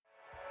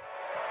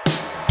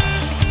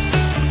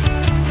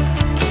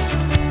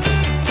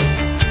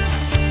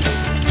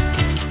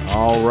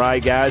All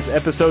right, guys.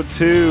 Episode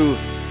 2,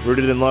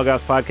 Rooted in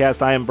Logos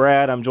podcast. I am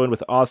Brad. I'm joined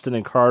with Austin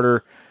and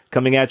Carter,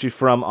 coming at you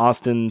from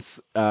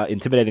Austin's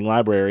intimidating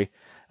library.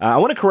 I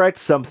want to correct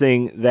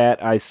something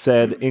that I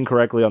said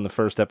incorrectly on the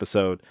first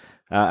episode.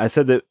 I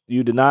said that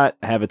you did not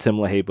have a Tim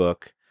LaHaye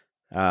book.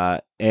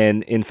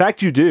 And in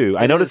fact, you do.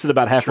 I noticed it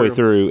about halfway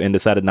through and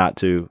decided not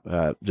to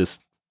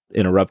just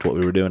interrupt what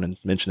we were doing and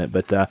mention it.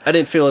 But I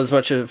didn't feel as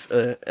much of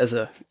as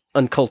a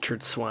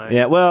uncultured swine.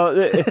 Yeah, well,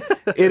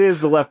 it is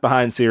the Left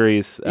Behind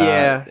series.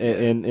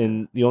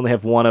 And you only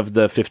have one of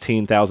the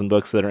 15,000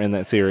 books that are in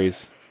that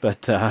series.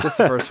 But just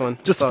the first one.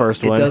 Just the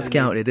first one. It does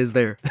count. It is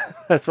there.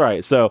 That's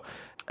right. So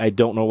I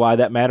don't know why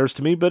that matters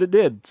to me, but it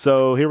did.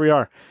 So here we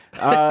are.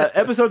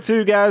 Episode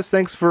 2, guys.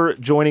 Thanks for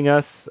joining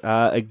us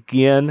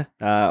again.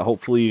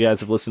 Hopefully you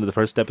guys have listened to the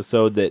first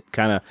episode that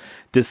kind of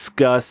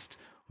discussed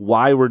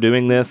why we're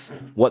doing this,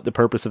 what the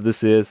purpose of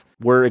this is.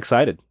 We're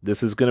excited.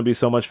 This is going to be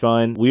so much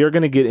fun. We are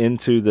going to get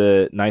into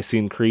the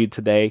Nicene Creed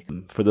today.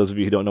 For those of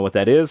you who don't know what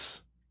that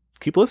is,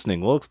 keep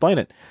listening. We'll explain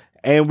it.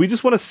 And we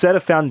just want to set a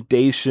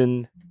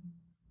foundation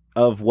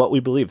of what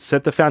we believe.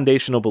 Set the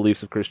foundational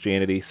beliefs of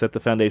Christianity. Set the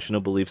foundational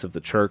beliefs of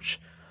the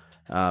church.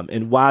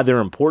 And why they're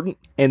important.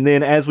 And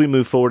then as we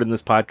move forward in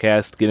this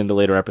podcast, get into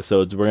later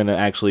episodes, we're going to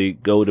actually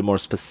go to more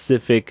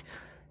specific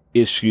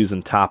issues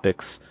and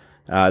topics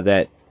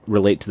that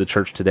relate to the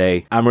church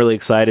today. I'm really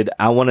excited.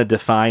 I want to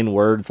define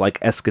words like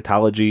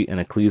eschatology and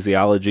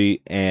ecclesiology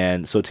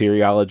and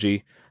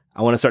soteriology.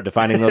 I want to start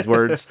defining those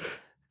words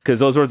because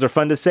those words are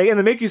fun to say and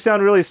they make you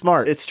sound really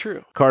smart. It's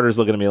true. Carter's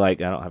looking at me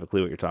like, I don't have a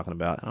clue what you're talking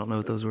about. I don't know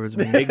what those words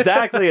mean.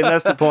 Exactly, and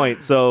that's the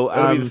point. So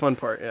that'll be the fun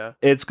part, yeah.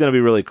 It's going to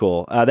be really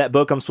cool. That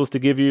book I'm supposed to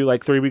give you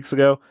like 3 weeks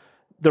ago,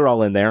 they're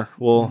all in there.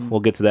 We'll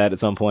get to that at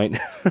some point.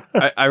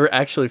 I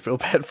actually feel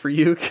bad for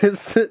you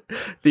because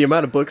the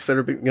amount of books that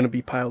are going to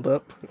be piled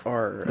up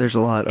are There's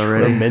a lot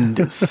already.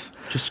 Tremendous.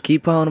 Just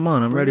keep piling them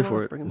on. I'm ready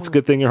for it. It's a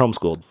good thing you're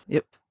homeschooled.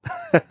 Yep.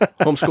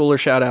 Homeschooler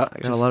shout out. I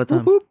got a lot of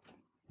time. Whoop, whoop.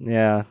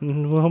 Yeah,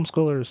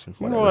 homeschoolers.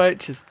 You know what?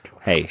 Just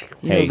Hey.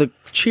 You know, the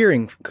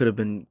cheering could have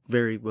been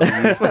very well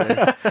used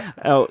there.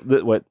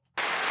 What?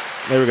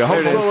 There we go. There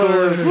it is.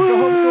 Homeschoolers.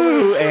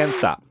 Woo! And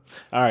stop.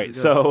 All right,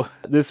 so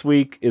this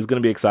week is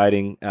going to be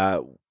exciting.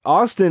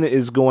 Austin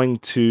is going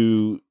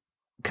to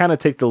kind of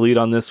take the lead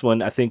on this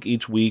one. I think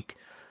each week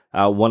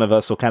one of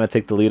us will kind of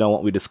take the lead on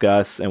what we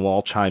discuss, and we'll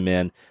all chime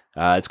in.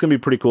 It's going to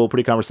be pretty cool,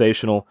 pretty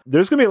conversational.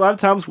 There's going to be a lot of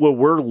times where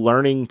we're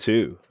learning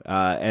too,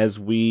 as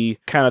we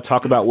kind of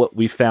talk about what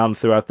we found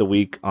throughout the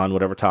week on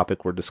whatever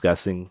topic we're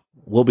discussing.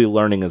 We'll be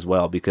learning as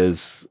well,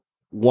 because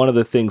one of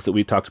the things that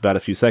we talked about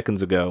a few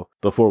seconds ago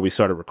before we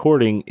started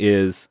recording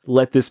is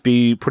let this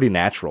be pretty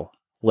natural.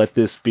 Let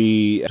this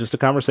be just a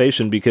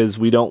conversation, because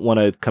we don't want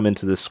to come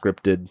into this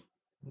scripted.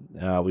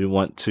 We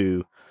want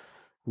to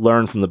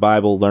learn from the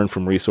Bible, learn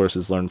from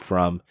resources, learn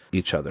from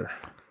each other.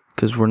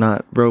 Because we're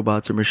not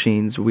robots or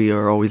machines. We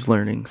are always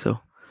learning. So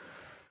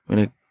I'm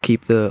going to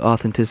keep the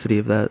authenticity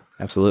of that.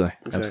 Absolutely.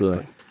 Exactly.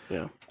 Absolutely.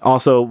 Yeah.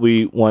 Also,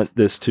 we want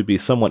this to be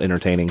somewhat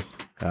entertaining,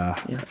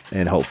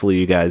 and hopefully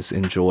you guys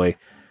enjoy.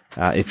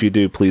 If you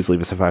do, please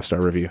leave us a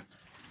 5-star review.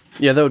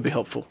 Yeah, that would be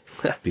helpful.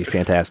 Be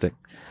fantastic.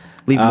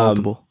 Leave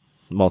multiple.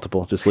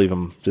 Multiple. Just leave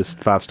them. Just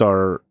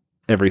 5-star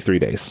every 3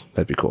 days.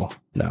 That'd be cool.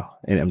 No,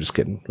 and I'm just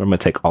kidding. I'm going to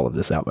take all of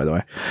this out, by the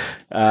way.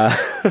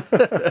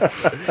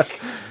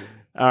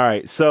 All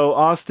right. So,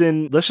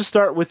 Austin, let's just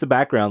start with the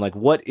background. Like,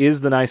 what is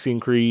the Nicene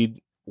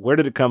Creed? Where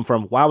did it come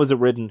from? Why was it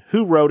written?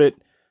 Who wrote it?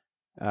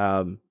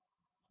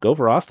 Go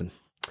for Austin.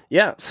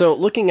 Yeah. So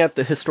looking at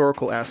the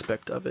historical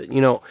aspect of it,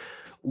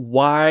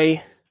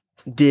 why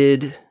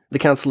did the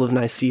Council of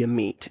Nicaea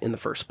meet in the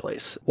first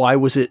place? Why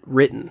was it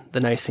written, the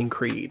Nicene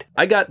Creed?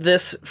 I got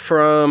this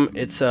from,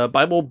 it's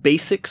Bible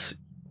Basics,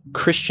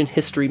 Christian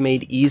History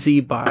Made Easy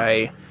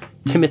by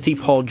Timothy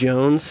Paul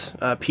Jones,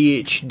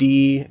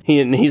 PhD.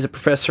 He's a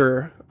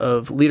professor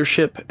of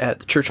leadership at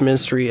the church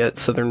ministry at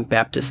Southern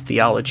Baptist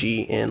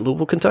Theology in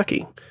Louisville,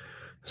 Kentucky.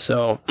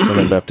 So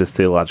Southern Baptist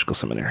Theological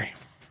Seminary.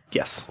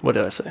 Yes. What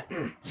did I say?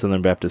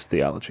 Southern Baptist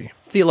Theology.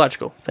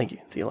 Theological. Thank you.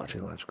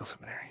 Theological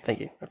Seminary.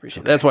 Thank you. I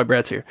appreciate it. That's why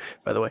Brad's here,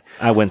 by the way.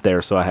 I went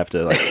there, so I have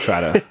to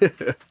try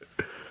to.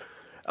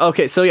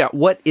 Okay, so yeah,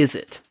 what is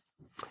it?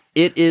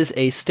 It is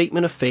a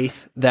statement of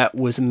faith that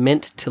was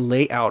meant to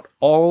lay out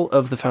all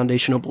of the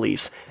foundational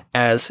beliefs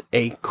as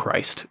a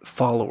Christ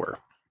follower.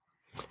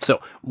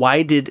 So,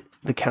 why did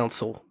the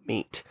council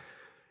meet?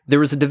 There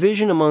was a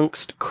division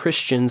amongst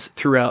Christians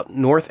throughout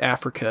North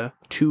Africa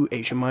to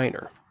Asia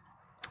Minor.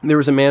 There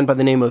was a man by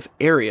the name of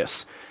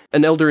Arius,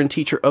 an elder and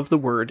teacher of the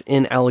word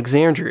in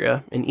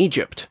Alexandria in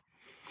Egypt.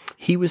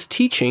 He was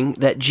teaching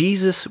that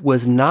Jesus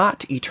was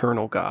not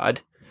eternal God.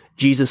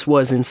 Jesus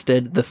was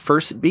instead the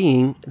first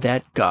being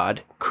that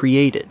God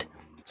created.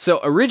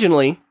 So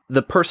originally,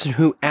 the person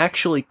who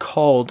actually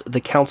called the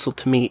council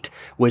to meet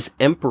was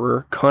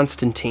Emperor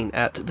Constantine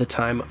at the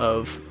time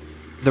of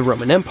the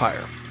Roman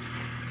Empire.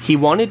 He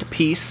wanted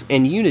peace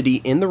and unity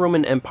in the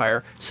Roman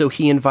Empire, so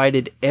he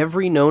invited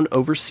every known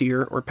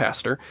overseer or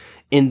pastor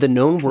in the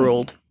known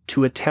world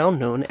to a town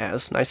known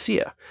as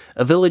Nicaea,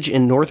 a village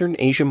in northern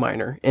Asia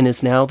Minor, and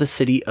is now the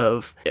city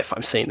of, if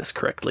I'm saying this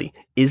correctly,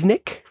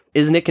 Iznik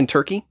in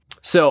Turkey.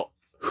 So,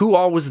 who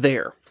all was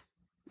there,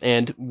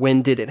 and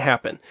when did it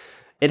happen?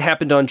 It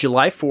happened on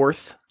July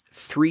 4th,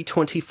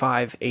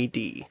 325 AD.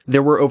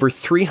 There were over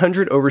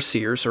 300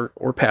 overseers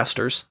or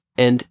pastors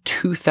and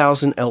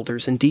 2,000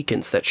 elders and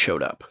deacons that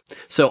showed up.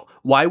 So,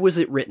 why was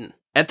it written?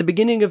 At the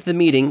beginning of the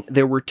meeting,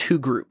 there were two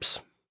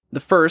groups. The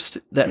first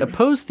that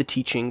opposed the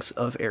teachings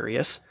of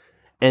Arius,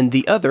 and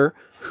the other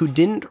who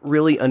didn't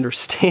really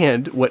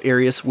understand what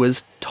Arius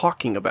was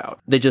talking about.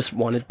 They just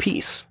wanted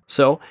peace.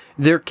 So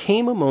there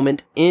came a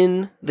moment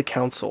in the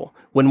council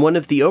when one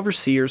of the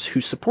overseers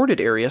who supported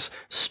Arius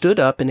stood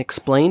up and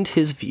explained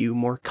his view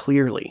more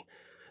clearly.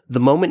 The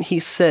moment he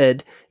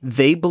said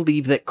they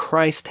believe that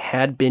Christ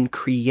had been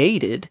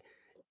created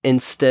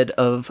instead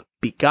of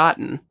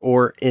begotten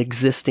or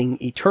existing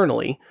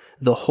eternally,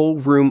 the whole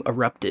room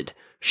erupted.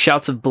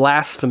 Shouts of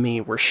blasphemy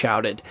were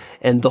shouted,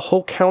 and the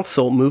whole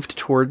council moved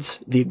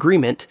towards the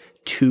agreement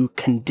to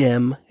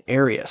condemn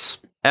Arius.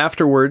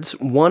 Afterwards,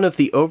 one of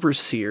the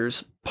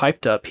overseers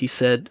piped up. He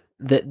said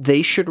that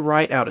they should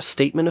write out a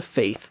statement of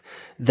faith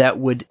that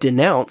would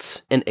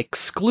denounce and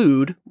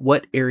exclude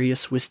what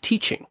Arius was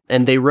teaching.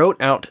 And they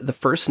wrote out the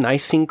First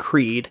Nicene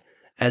Creed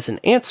as an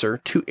answer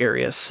to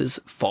Arius's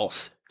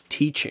false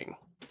teaching.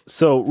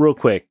 So, real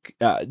quick,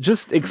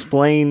 just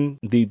explain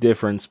the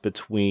difference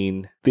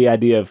between the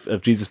idea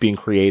of Jesus being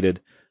created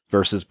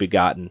versus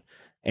begotten,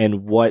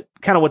 and what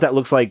that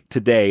looks like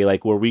today.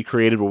 Like, were we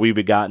created? Were we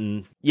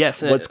begotten?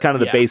 Yes. What's kind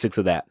of the basics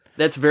of that?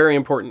 That's very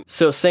important.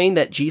 So, saying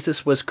that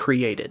Jesus was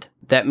created,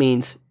 that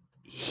means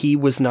he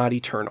was not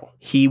eternal.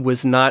 He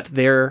was not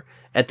there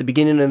at the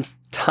beginning of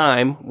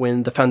time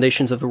when the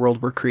foundations of the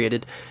world were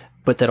created,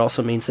 but that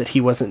also means that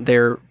he wasn't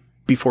there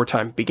before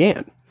time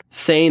began.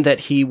 Saying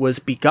that he was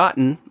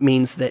begotten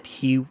means that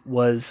he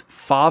was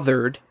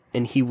fathered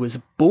and he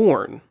was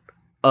born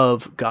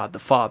of God the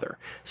Father.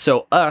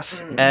 So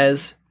us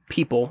as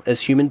people,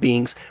 as human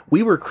beings,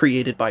 we were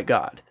created by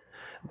God.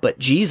 But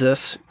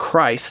Jesus,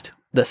 Christ,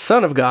 the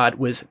Son of God,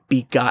 was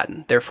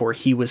begotten. Therefore,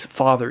 he was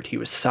fathered, he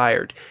was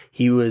sired,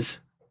 he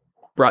was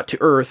brought to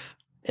earth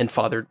and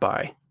fathered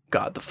by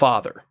God the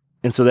Father.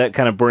 And so that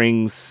kind of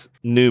brings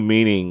new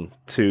meaning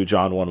to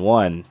John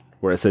 1:1.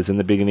 Where it says, in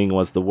the beginning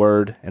was the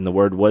Word, and the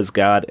Word was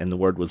God, and the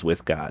Word was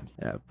with God.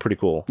 Pretty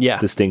cool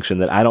distinction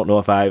that I don't know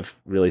if I've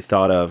really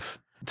thought of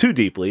too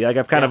deeply. Like,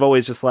 I've kind of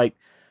always just like,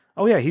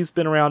 oh yeah, he's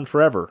been around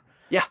forever.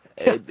 Yeah.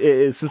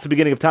 Since the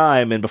beginning of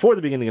time, and before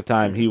the beginning of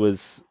time, he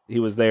was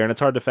there, and it's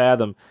hard to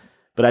fathom.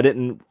 But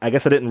I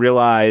guess I didn't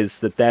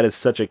realize that is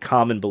such a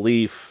common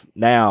belief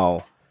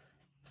now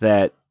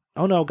that,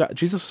 oh no, God,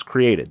 Jesus was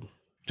created,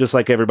 just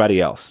like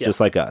everybody else, just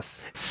like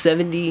us.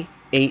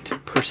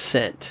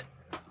 78%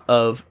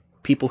 of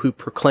people who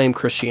proclaim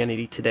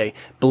Christianity today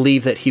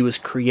believe that he was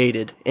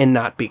created and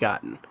not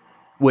begotten,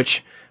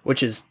 which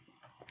is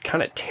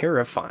kind of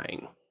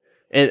terrifying.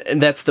 And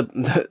that's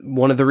the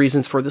one of the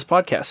reasons for this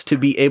podcast, to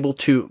be able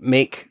to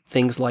make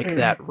things like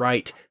that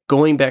right,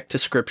 going back to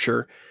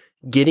Scripture,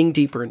 getting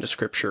deeper into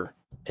Scripture,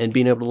 and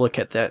being able to look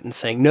at that and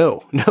saying,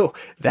 no,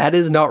 that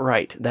is not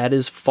right. That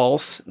is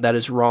false. That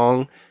is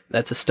wrong.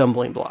 That's a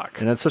stumbling block.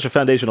 And that's such a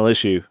foundational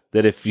issue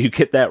that if you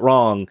get that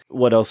wrong,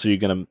 what else are you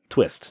going to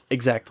twist?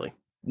 Exactly.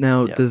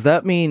 Now, does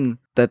that mean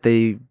that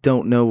they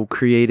don't know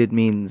created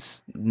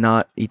means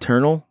not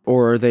eternal?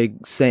 Or are they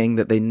saying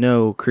that they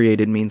know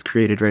created means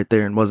created right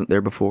there and wasn't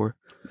there before?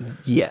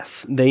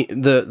 Yes,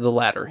 the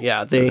latter.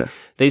 Yeah,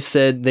 they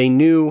said they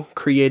knew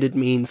created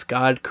means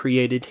God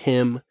created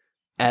him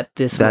at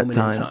this moment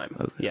in time.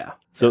 Okay. Yeah.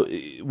 So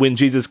when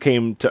Jesus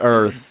came to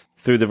earth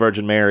through the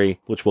Virgin Mary,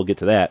 which we'll get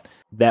to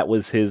that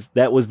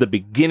was the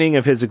beginning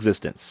of his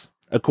existence,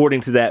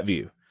 according to that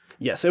view.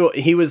 Yes,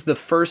 he was the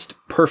first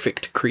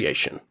perfect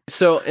creation.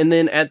 So, and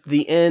then at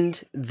the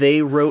end,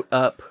 they wrote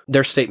up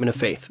their statement of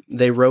faith.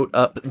 They wrote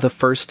up the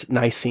First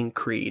Nicene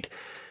Creed.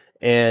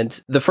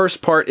 And the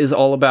first part is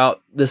all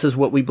about, this is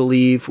what we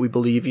believe. We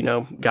believe,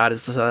 God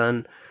is the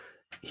Son.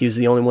 He was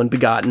the only one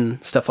begotten,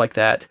 stuff like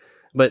that.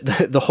 But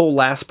the whole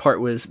last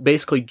part was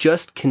basically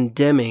just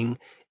condemning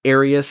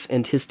Arius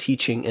and his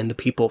teaching and the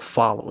people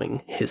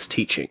following his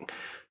teaching.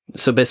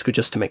 So basically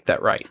just to make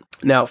that right.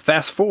 Now,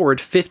 fast forward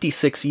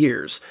 56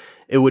 years.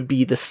 It would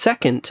be the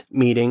second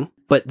meeting,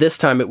 but this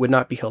time it would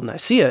not be held in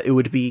Nicaea. It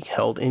would be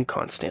held in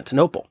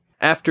Constantinople.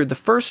 After the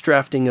first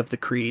drafting of the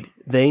creed,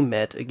 they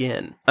met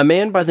again. A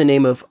man by the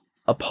name of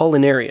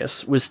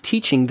Apollinarius was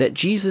teaching that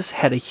Jesus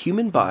had a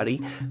human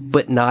body,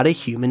 but not a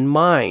human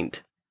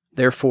mind.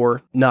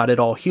 Therefore, not at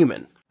all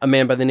human. A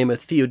man by the name of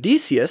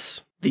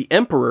Theodosius, the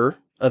emperor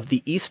of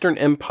the Eastern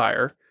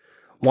Empire,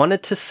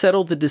 wanted to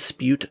settle the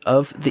dispute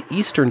of the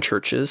Eastern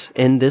churches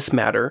in this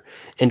matter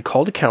and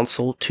called a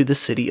council to the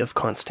city of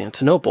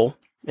Constantinople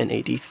in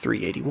AD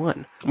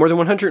 381. More than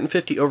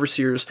 150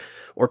 overseers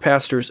or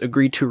pastors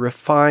agreed to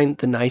refine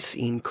the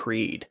Nicene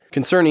Creed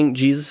concerning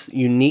Jesus'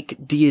 unique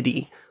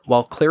deity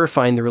while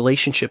clarifying the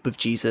relationship of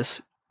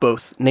Jesus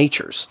both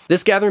natures.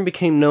 This gathering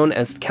became known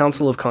as the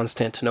Council of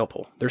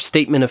Constantinople. Their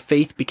statement of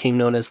faith became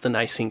known as the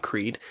Nicene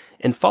Creed,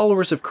 and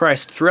followers of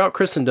Christ throughout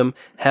Christendom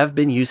have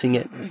been using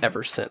it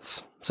ever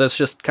since. So it's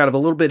just kind of a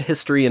little bit of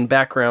history and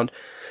background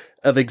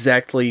of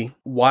exactly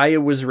why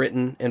it was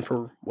written and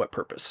for what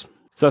purpose.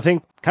 So I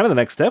think kind of the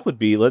next step would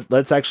be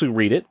let's actually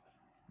read it.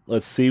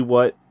 Let's see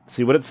what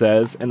it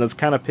says, and let's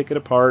kind of pick it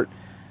apart,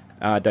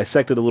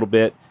 dissect it a little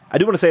bit. I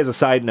do want to say as a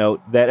side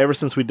note that ever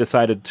since we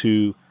decided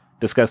to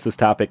discuss this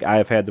topic, I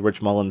have had the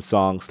Rich Mullins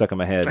song stuck in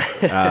my head.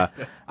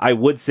 I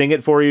would sing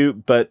it for you,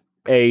 but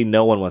A,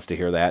 no one wants to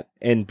hear that,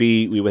 and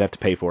B, we would have to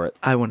pay for it.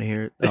 I want to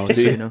hear it. Oh, Just do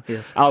so you? you know.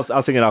 Yes.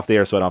 I'll sing it off the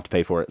air so I don't have to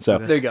pay for it. So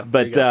There you go.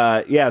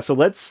 But yeah, so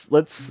let's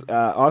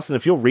Austin,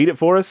 if you'll read it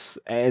for us,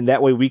 and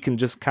that way we can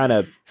just kind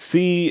of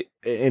see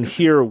and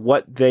hear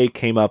what they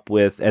came up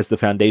with as the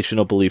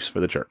foundational beliefs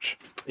for the church.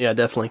 Yeah,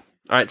 definitely.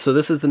 All right, so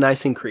this is the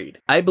Nicene Creed.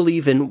 I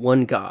believe in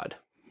one God,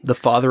 the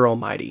Father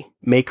Almighty,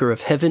 maker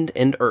of heaven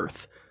and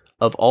earth,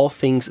 of all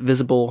things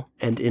visible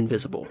and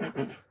invisible.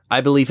 I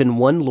believe in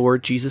one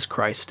Lord Jesus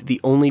Christ, the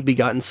only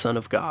begotten Son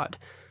of God,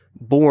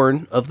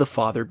 born of the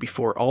Father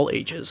before all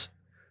ages,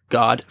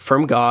 God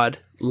from God,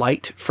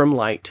 light from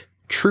light,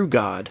 true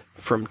God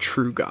from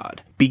true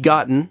God,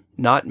 begotten,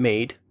 not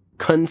made,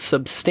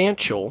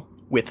 consubstantial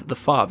with the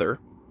Father.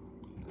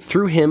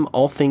 Through him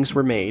all things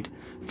were made.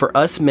 For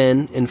us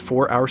men and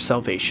for our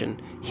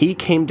salvation, he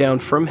came down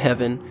from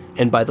heaven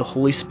and by the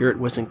Holy Spirit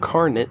was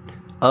incarnate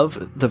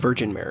of the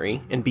Virgin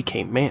Mary and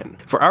became man.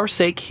 For our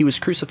sake he was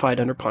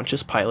crucified under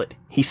Pontius Pilate.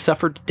 He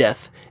suffered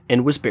death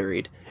and was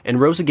buried and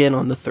rose again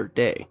on the third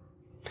day.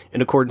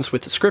 In accordance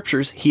with the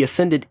Scriptures, he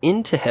ascended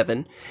into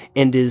heaven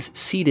and is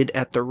seated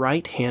at the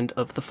right hand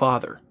of the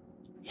Father.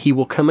 He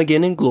will come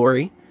again in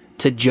glory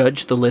to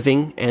judge the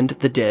living and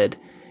the dead,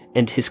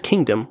 and his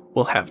kingdom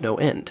will have no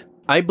end.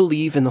 I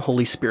believe in the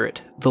Holy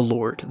Spirit, the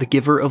Lord, the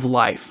giver of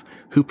life,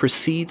 who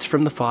proceeds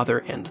from the Father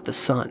and the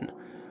Son,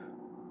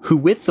 who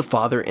with the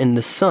Father and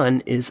the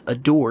Son is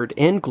adored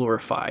and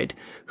glorified,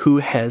 who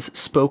has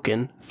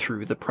spoken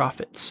through the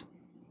prophets.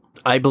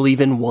 I believe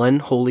in one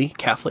holy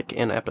Catholic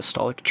and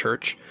Apostolic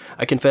Church.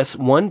 I confess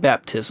one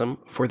baptism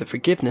for the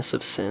forgiveness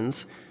of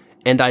sins,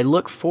 and I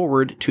look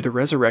forward to the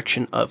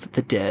resurrection of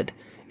the dead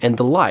and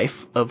the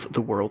life of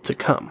the world to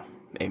come.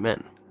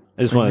 Amen.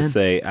 I just want to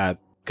say I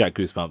got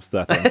goosebumps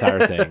throughout the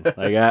entire thing.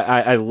 Like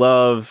I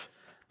love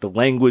the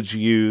language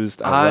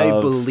used. I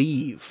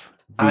believe.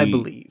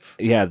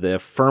 Yeah, the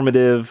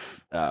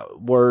affirmative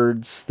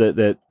words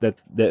that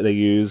they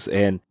use,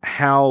 and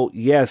how,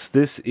 yes,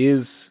 this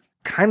is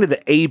kind of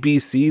the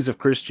ABCs of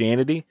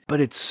Christianity,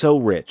 but it's so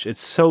rich.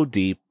 It's so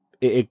deep.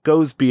 It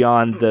goes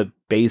beyond the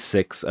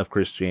basics of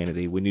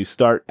Christianity when you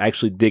start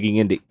actually digging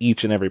into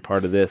each and every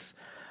part of this.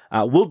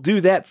 We'll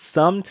do that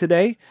some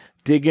today,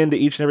 dig into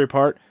each and every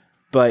part.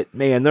 But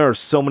man, there are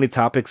so many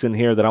topics in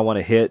here that I want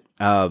to hit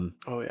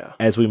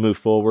as we move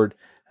forward.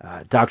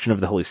 Doctrine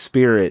of the Holy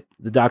Spirit,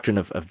 the doctrine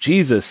of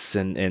Jesus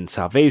and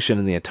salvation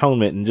and the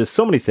atonement, and just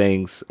so many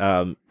things.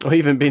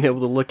 Even being able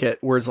to look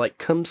at words like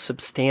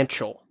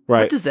consubstantial.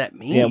 Right. What does that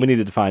mean? Yeah, we need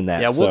to define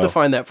that. Yeah, we'll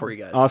define that for you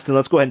guys. Austin,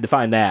 let's go ahead and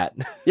define that.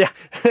 Yeah.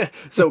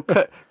 So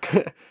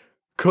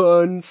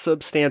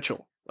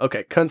consubstantial.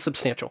 Okay,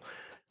 consubstantial.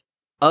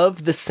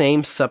 Of the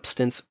same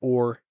substance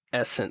or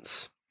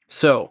essence.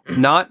 So,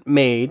 not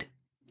made,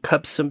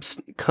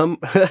 consubstantial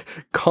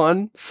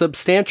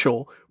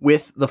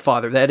with the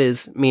Father. That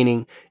is,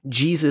 meaning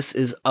Jesus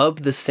is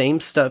of the same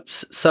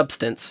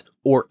substance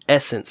or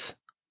essence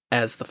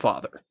as the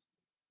Father.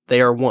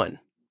 They are one.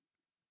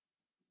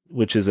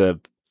 Which is a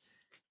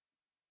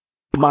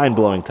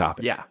mind-blowing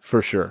topic. Yeah.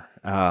 For sure.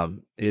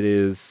 It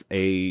is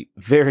a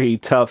very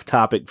tough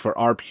topic for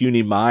our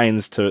puny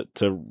minds to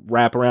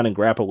wrap around and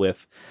grapple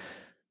with.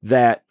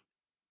 That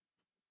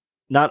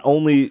not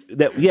only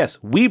that,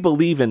 yes, we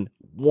believe in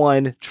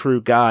one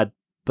true God,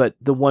 but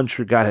the one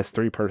true God has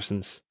three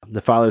persons,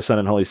 the Father, Son,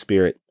 and Holy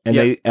Spirit. And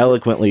they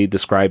eloquently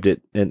described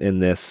it in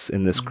this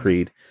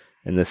creed,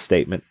 in this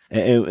statement.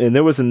 And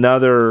there was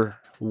another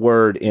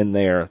word in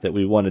there that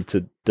we wanted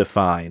to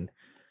define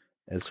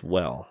as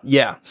well.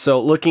 Yeah.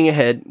 So looking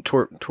ahead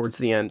towards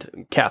the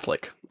end,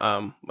 Catholic.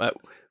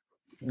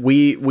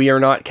 We are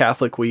not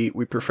Catholic. We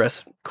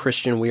profess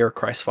Christian. We are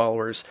Christ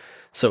followers.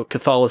 So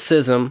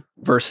Catholicism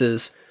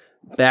versus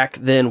back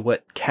then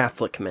what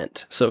Catholic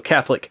meant. So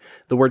Catholic,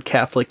 the word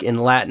Catholic in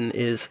Latin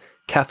is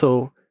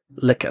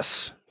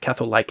Catholicus,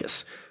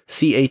 Catholicus.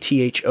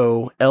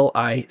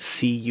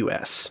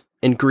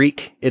 In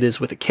Greek, it is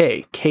with a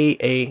K,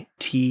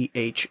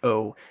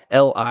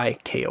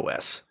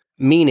 Katholikos,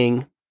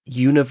 meaning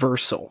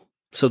universal.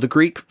 So the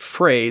Greek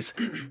phrase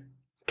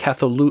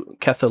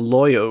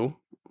katholoio,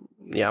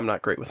 yeah, I'm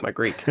not great with my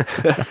Greek.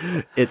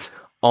 It's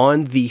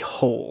on the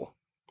whole.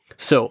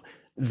 So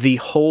the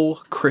whole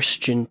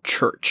Christian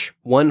church,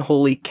 one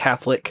holy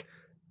Catholic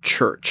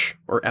church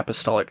or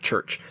apostolic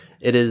church.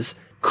 It is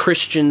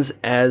Christians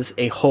as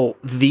a whole,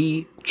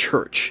 the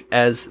church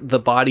as the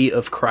body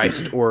of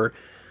Christ or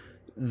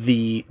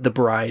the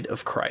bride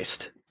of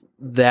Christ.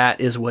 that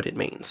is what it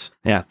means.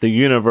 Yeah, the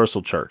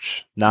universal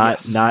church,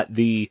 not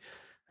the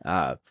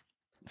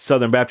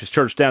Southern Baptist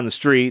Church down the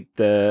street,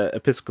 the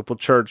Episcopal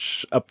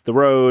Church up the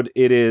road.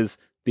 It is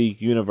the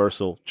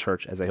universal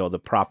church as a whole, the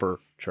proper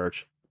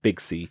church,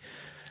 big C.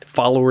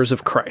 Followers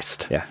of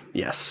Christ. Yeah.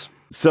 Yes.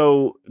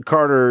 So,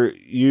 Carter,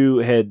 you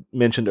had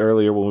mentioned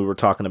earlier when we were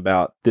talking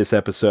about this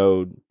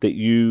episode that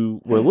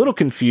you were a little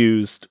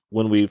confused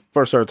when we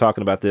first started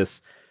talking about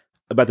this,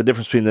 about the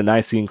difference between the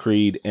Nicene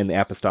Creed and the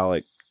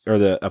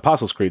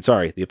Apostles' Creed.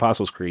 Sorry, the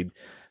Apostles' Creed.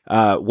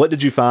 What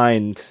did you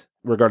find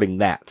regarding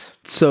that?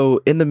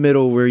 So in the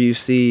middle where you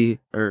see,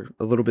 or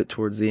a little bit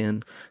towards the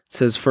end, it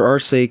says, "For our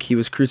sake he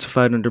was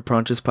crucified under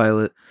Pontius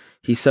Pilate.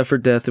 He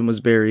suffered death and was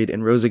buried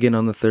and rose again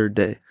on the third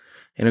day.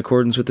 In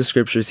accordance with the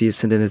scriptures, he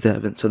ascended into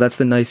heaven." So that's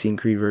the Nicene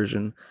Creed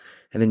version.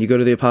 And then you go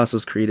to the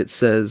Apostles' Creed, it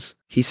says,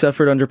 "He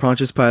suffered under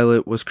Pontius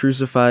Pilate, was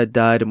crucified,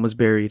 died, and was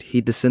buried.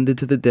 He descended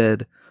to the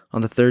dead.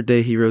 On the third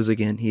day he rose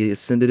again. He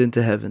ascended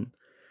into heaven."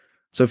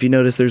 So if you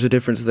notice, there's a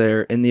difference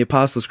there. In the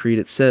Apostles' Creed,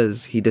 it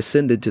says he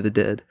descended to the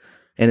dead,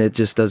 and it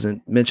just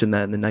doesn't mention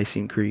that in the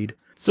Nicene Creed.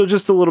 So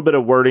just a little bit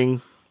of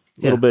wording,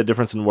 a little bit of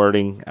difference in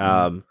wording.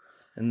 And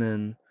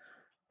then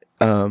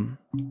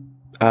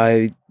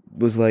I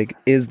was like,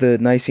 is the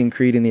Nicene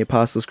Creed and the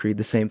Apostles' Creed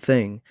the same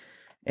thing?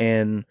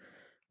 And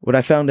what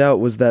I found out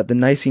was that the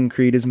Nicene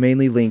Creed is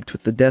mainly linked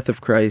with the death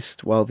of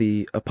Christ, while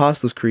the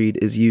Apostles' Creed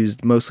is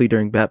used mostly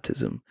during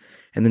baptism.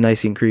 And the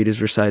Nicene Creed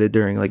is recited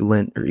during like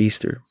Lent or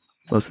Easter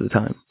most of the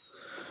time.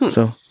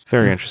 So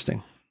very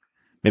interesting.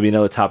 Maybe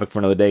another topic for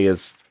another day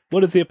is,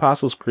 what is the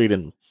Apostles' Creed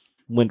and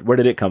where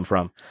did it come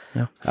from?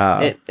 Yeah.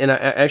 And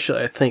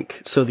I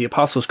think, so the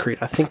Apostles' Creed,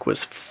 I think,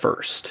 was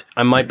first.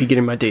 I might be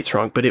getting my dates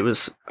wrong, but it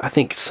was, I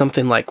think,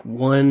 something like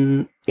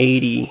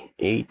 180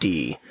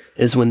 AD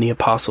is when the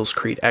Apostles'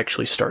 Creed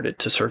actually started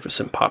to surface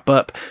and pop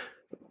up.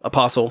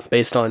 Apostle,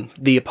 based on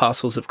the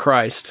Apostles of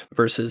Christ,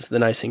 versus the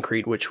Nicene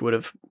Creed, which would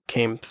have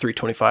came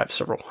 325,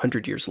 several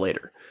hundred years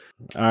later.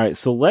 All right,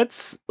 so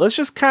let's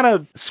just kind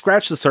of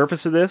scratch the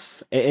surface of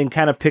this and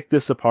kind of pick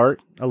this apart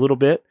a little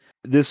bit.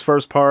 This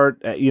first part,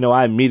 I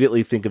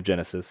immediately think of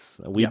Genesis.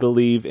 We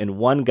believe in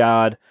one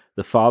God,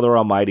 the Father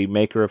Almighty,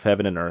 maker of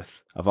heaven and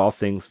earth, of all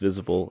things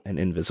visible and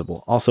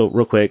invisible. Also,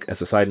 real quick,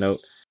 as a side note,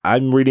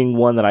 I'm reading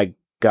one that I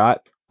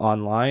got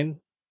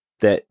online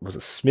that was a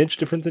smidge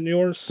different than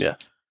yours. Yeah.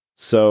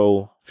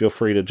 So feel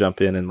free to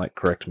jump in and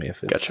correct me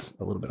if it's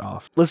a little bit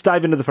off. Let's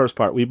dive into the first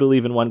part. We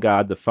believe in one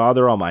God, the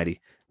Father Almighty,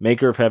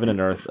 maker of heaven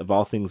and earth, of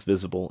all things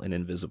visible and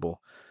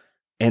invisible.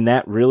 And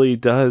that really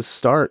does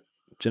start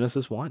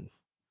Genesis 1.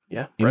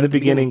 Yeah. In the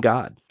beginning,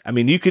 God. I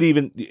mean, you could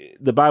even,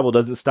 the Bible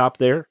doesn't stop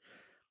there,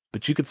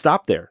 but you could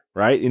stop there,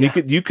 right?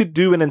 And you could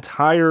do an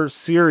entire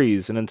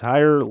series, an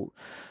entire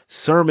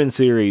sermon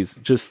series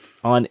just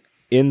on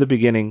in the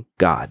beginning,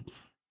 God.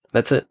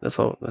 That's it. That's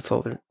all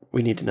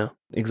we need to know.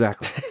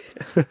 Exactly.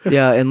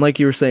 Yeah, and like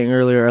you were saying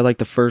earlier, I like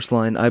the first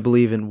line, "I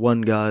believe in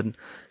one God,"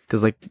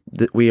 because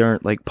we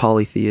aren't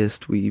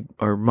polytheist, we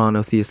are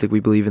monotheistic. We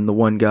believe in the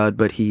one God,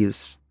 but he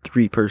is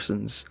three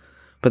persons.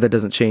 But that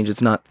doesn't change.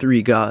 It's not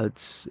three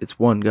gods. It's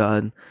one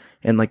God.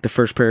 And the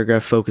first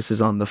paragraph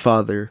focuses on the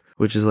Father,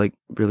 which is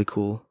really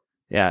cool.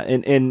 Yeah,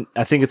 and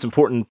I think it's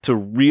important to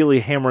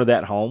really hammer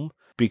that home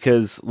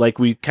because, like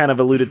we kind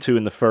of alluded to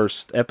in the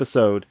first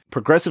episode,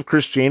 progressive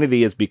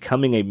Christianity is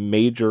becoming a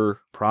major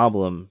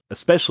problem,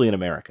 especially in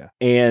America.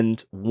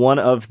 And one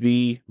of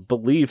the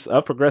beliefs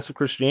of progressive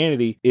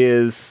Christianity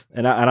is,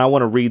 and I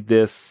want to read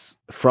this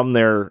from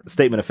their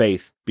statement of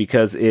faith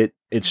because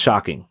it's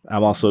shocking.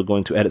 I'm also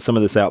going to edit some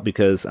of this out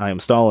because I am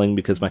stalling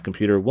because my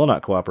computer will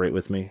not cooperate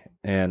with me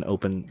and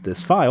open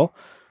this file.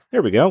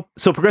 There we go.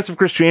 So progressive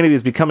Christianity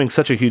is becoming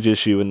such a huge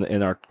issue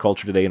in our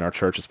culture today, in our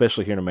church,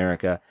 especially here in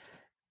America.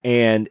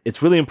 And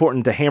it's really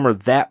important to hammer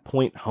that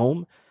point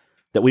home,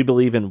 that we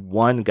believe in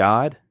one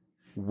God,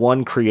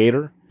 one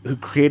creator, who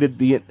created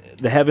the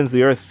heavens,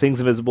 the earth,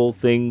 things invisible,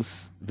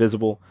 things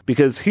visible.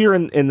 Because here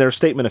in their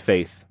statement of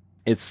faith,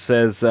 it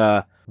says,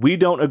 we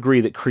don't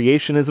agree that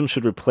creationism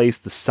should replace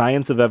the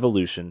science of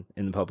evolution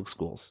in the public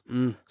schools.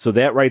 So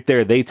that right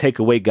there, they take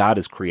away God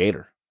as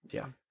creator.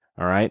 Yeah.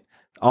 All right.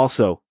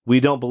 Also, we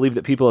don't believe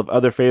that people of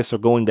other faiths are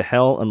going to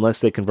hell unless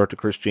they convert to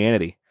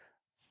Christianity.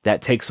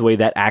 That takes away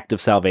that act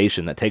of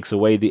salvation. That takes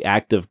away the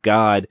act of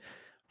God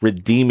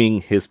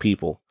redeeming his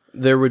people.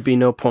 There would be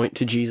no point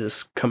to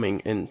Jesus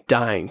coming and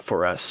dying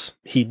for us.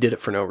 He did it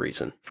for no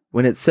reason.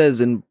 When it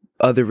says in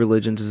other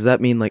religions, does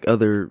that mean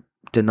other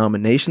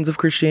denominations of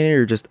Christianity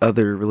or just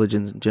other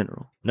religions in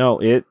general?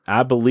 No,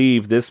 I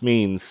believe this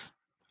means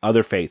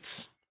other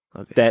faiths.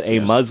 Okay, that so a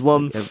yes.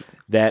 Muslim,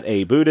 that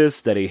a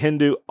Buddhist, that a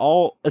Hindu,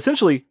 all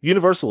essentially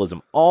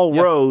universalism. All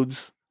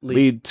roads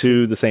lead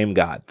to the same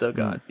God. The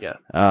God, yeah.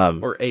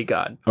 Or a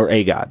God. Or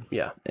a God.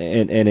 Yeah.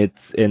 And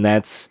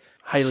that's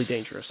highly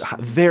dangerous.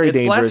 Very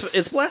dangerous.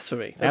 It's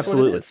blasphemy. That's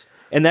Absolutely. what it is.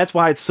 And that's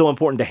why it's so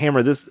important to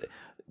hammer this.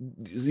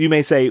 You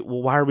may say,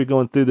 well, why are we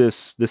going through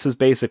this? This is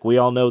basic. We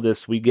all know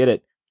this. We get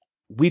it.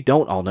 we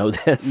don't all know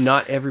this.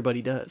 Not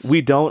everybody does.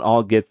 We don't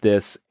all get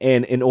this.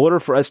 And in order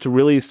for us to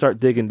really start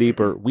digging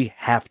deeper, we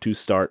have to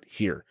start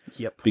here.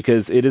 Yep.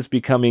 Because it is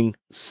becoming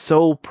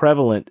so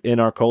prevalent in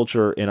our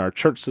culture, in our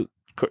church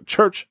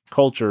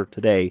culture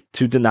today,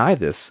 to deny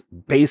this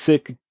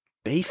basic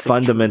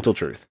fundamental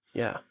truth.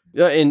 Yeah.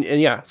 And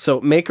yeah,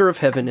 so maker of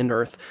heaven and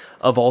earth,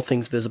 of all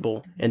things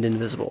visible and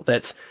invisible.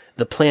 That's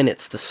the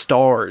planets, the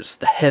stars,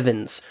 the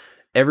heavens,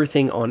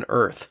 everything on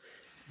earth.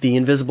 The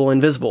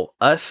invisible,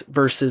 us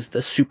versus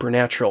the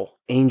supernatural,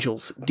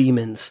 angels,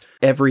 demons,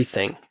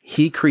 everything.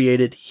 He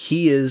created,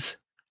 he is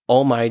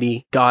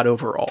almighty, God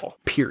over all,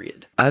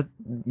 period. I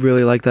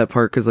really like that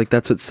part because, like,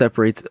 that's what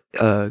separates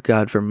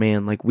God from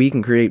man. Like, we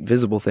can create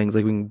visible things,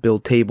 like we can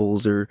build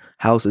tables or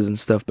houses and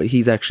stuff, but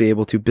he's actually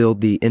able to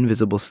build the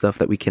invisible stuff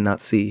that we cannot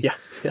see.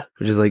 Yeah.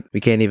 Which is like, we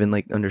can't even,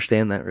 like,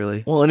 understand that,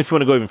 really. Well, and if you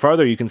want to go even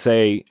farther, you can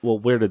say, well,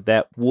 where did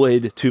that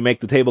wood to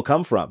make the table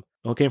come from?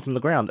 Well, it came from the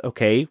ground.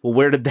 Okay. Well,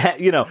 where did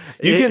that,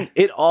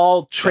 it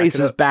all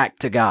traces back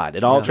to God.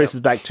 It all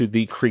traces back to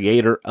the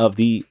creator of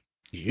the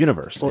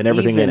universe and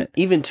everything in it.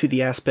 Even to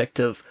the aspect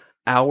of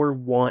our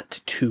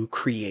want to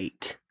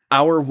create.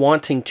 Our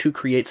wanting to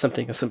create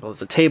something as simple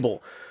as a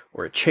table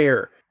or a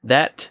chair.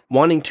 That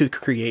wanting to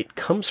create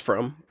comes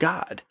from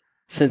God.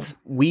 Since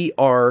we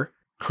are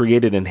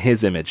created in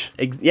his image.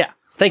 Yeah.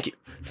 Thank you.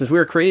 Since we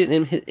are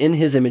created in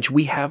his image,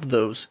 we have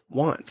those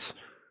wants.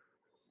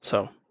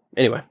 So...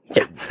 anyway,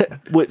 yeah.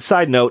 Which,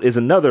 side note, is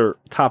another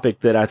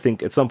topic that I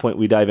think at some point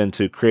we dive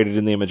into, created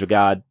in the image of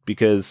God,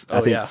 because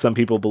I think some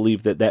people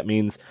believe that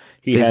means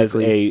he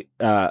physically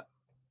has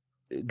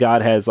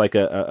God has like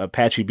a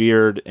patchy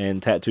beard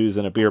and tattoos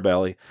and a beer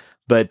belly,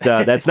 but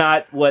that's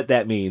not what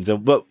that means.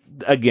 But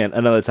again,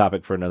 another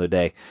topic for another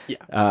day.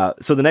 Yeah.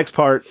 So the next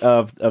part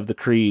of the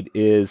creed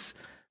is,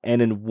 and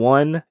in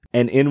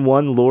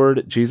one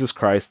Lord Jesus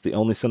Christ, the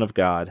only Son of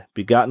God,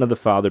 begotten of the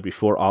Father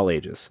before all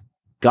ages.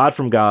 God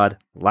from God,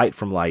 light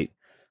from light,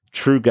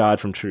 true God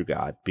from true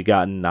God,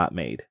 begotten, not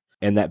made.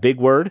 And that big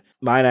word,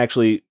 mine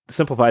actually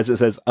simplifies it,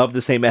 says, of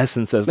the same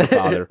essence as the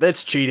Father.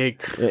 That's cheating.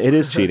 It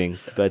is cheating,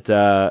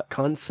 but...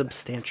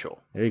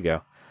 consubstantial. There you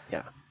go.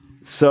 Yeah.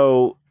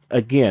 So,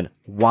 again,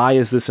 why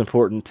is this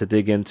important to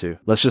dig into?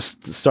 Let's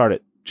just start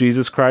it.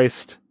 Jesus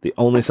Christ, the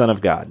only Son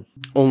of God.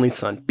 Only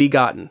Son,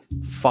 begotten,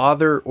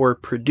 father or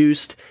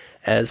produced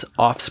as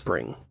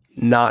offspring,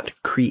 not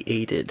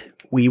created.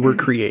 We were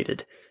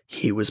created.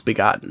 He was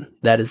begotten.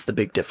 That is the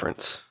big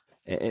difference.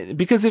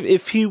 Because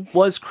if he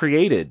was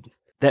created,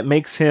 that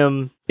makes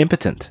him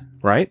impotent,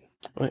 right?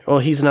 Well,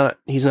 he's not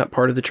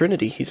part of the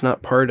Trinity. He's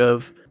not part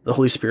of the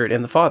Holy Spirit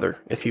and the Father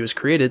if he was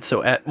created.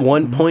 So at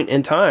one point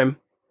in time,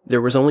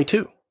 there was only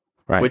two,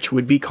 right, which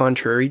would be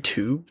contrary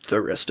to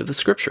the rest of the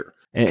Scripture.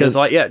 Because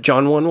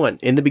John 1:1,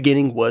 in the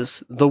beginning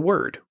was the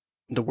Word.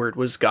 The Word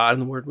was God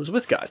and the Word was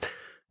with God.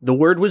 The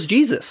Word was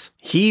Jesus.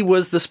 He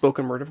was the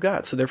spoken word of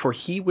God. So therefore,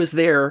 he was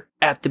there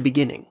at the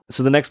beginning.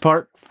 So the next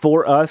part,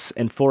 for us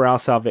and for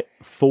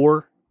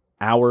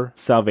our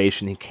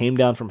salvation, he came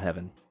down from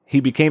heaven. He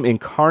became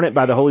incarnate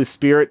by the Holy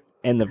Spirit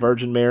and the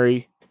Virgin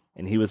Mary,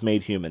 and he was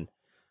made human.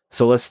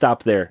 So let's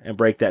stop there and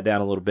break that down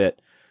a little bit.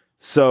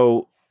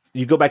 So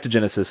you go back to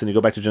Genesis, and you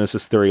go back to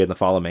Genesis 3 and the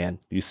fall of man.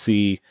 You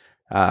see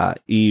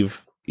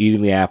Eve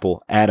eating the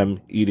apple, Adam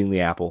eating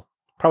the apple.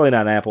 Probably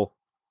not an apple.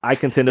 I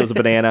contend it was a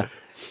banana.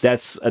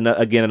 That's,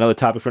 again, another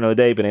topic for another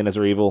day. Bananas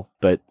are evil,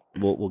 but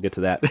we'll get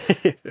to that.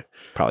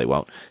 Probably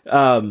won't. We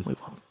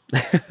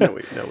won't. No,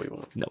 we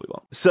won't. No, we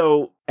won't.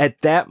 So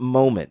at that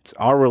moment,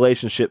 our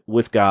relationship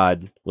with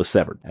God was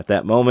severed. At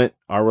that moment,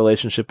 our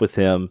relationship with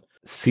him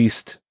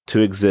ceased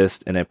to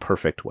exist in a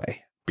perfect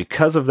way.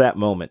 Because of that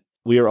moment,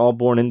 we are all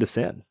born into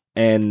sin.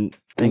 And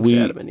thanks,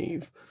 Adam and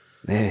Eve.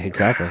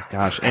 Exactly.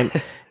 Gosh. And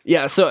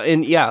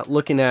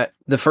looking at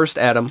the first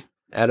Adam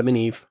and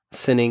Eve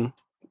sinning,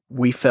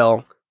 we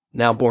fell,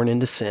 now born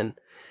into sin.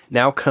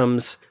 Now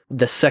comes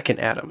the second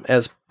Adam,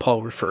 as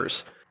Paul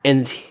refers.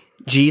 And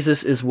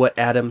Jesus is what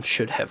Adam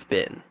should have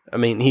been. I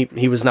mean,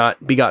 he was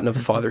not begotten of the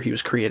Father, he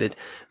was created.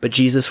 But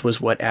Jesus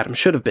was what Adam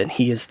should have been.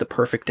 He is the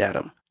perfect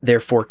Adam.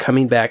 Therefore,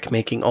 coming back,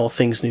 making all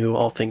things new,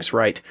 all things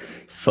right,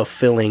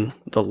 fulfilling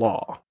the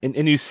law.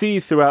 And you see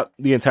throughout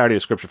the entirety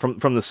of Scripture,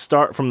 from the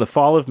start, from the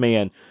fall of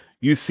man,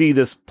 you see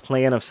this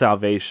plan of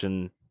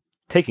salvation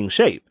taking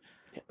shape.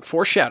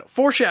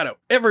 Foreshadow,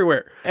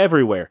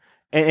 everywhere.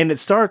 And it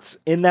starts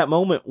in that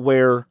moment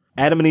where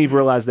Adam and Eve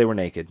realized they were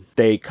naked.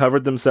 They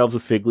covered themselves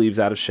with fig leaves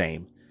out of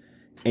shame.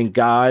 And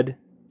God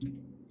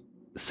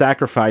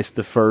sacrificed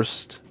the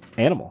first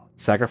animal,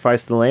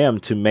 sacrificed the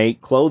lamb to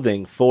make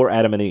clothing for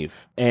Adam and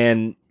Eve.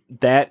 And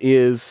that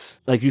is,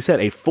 like you said,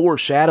 a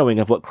foreshadowing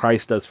of what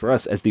Christ does for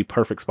us as the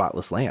perfect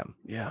spotless lamb.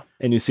 Yeah.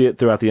 And you see it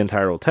throughout the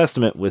entire Old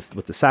Testament with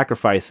the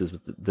sacrifices,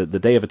 with the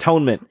Day of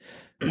Atonement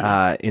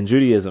in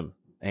Judaism.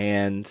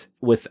 And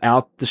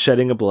without the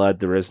shedding of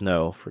blood, there is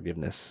no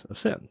forgiveness of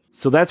sin.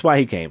 So that's why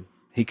he came.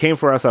 He came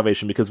for our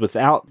salvation, because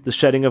without the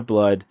shedding of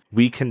blood,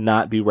 we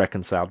cannot be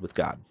reconciled with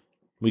God.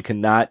 We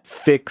cannot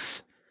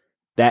fix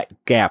that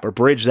gap or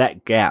bridge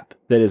that gap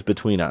that is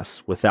between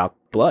us without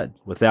blood,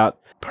 without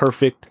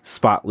perfect,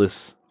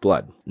 spotless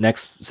blood.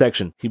 Next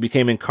section. He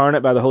became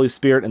incarnate by the Holy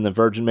Spirit and the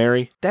Virgin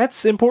Mary.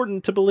 That's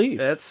important to believe.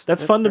 That's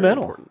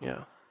fundamental. Very important,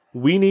 yeah.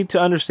 We need to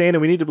understand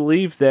and we need to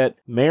believe that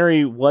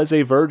Mary was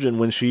a virgin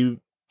when she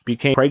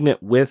became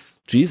pregnant with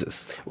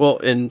Jesus. Well,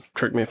 and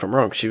correct me if I'm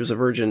wrong, she was a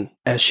virgin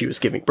as she was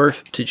giving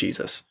birth to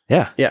Jesus.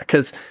 Yeah. Yeah,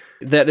 because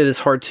that it is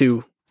hard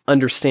to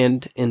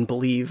understand and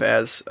believe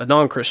as a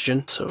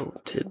non-Christian. So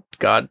did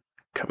God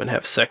come and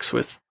have sex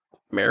with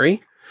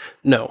Mary?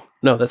 No,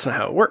 that's not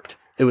how it worked.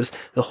 It was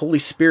the Holy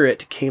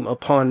Spirit came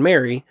upon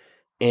Mary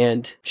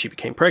and she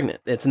became pregnant.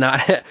 It's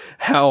not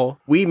how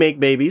we make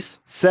babies.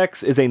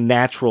 Sex is a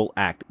natural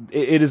act.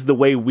 It is the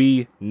way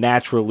we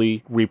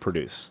naturally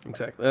reproduce.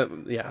 Exactly.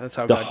 Yeah, that's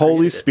how the God Holy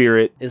created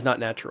Spirit is not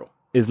natural.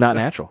 Is not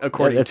natural.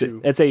 According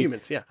to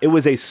humans, yeah. It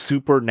was a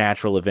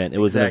supernatural event. It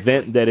was an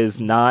event that is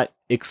not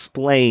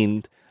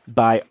explained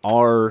by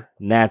our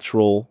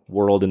natural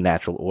world and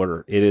natural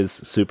order. It is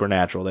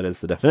supernatural. That is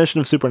the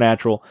definition of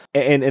supernatural.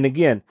 And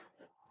again,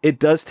 it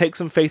does take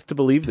some faith to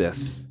believe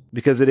this,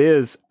 because it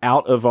is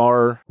out of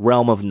our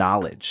realm of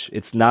knowledge.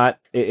 It's not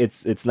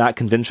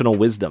conventional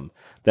wisdom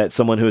that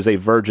someone who is a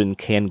virgin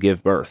can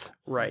give birth.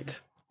 Right.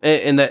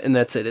 And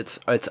that's it.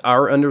 It's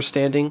our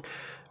understanding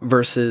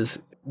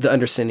versus the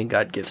understanding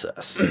God gives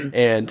us.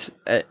 And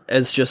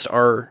as just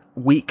our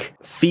weak,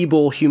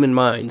 feeble human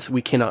minds,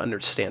 we cannot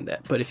understand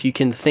that. But if you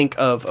can think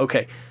of,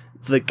 okay,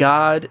 the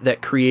God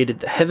that created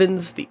the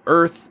heavens, the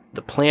earth,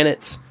 the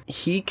planets,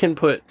 he can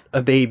put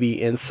a baby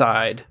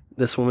inside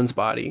this woman's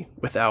body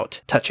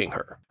without touching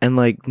her. And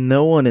like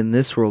no one in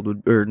this world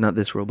would, or not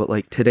this world, but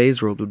like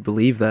today's world would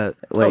believe that.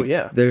 Like,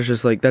 there's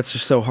just like, that's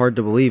just so hard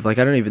to believe. Like,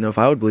 I don't even know if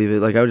I would believe it.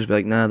 Like, I would just be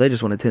like, nah, they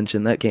just want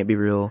attention. That can't be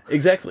real.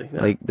 Exactly.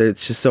 Yeah. Like,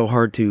 it's just so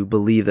hard to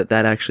believe that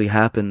actually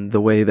happened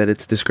the way that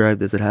it's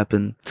described as it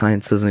happened.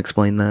 Science doesn't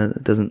explain that.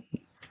 It doesn't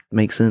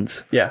make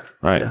sense. Yeah.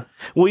 Right. Yeah.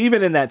 Well,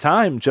 even in that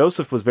time,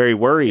 Joseph was very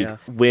worried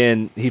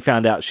when he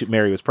found out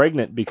Mary was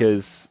pregnant,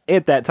 because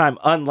at that time,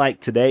 unlike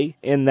today,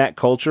 in that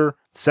culture,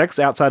 sex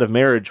outside of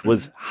marriage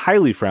was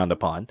highly frowned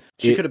upon.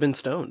 She could have been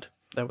stoned.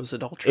 That was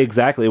adultery.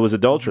 Exactly. It was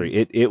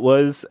adultery. It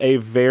was a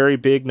very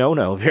big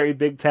no-no, very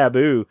big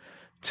taboo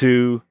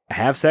to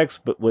have sex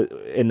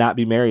and not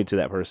be married to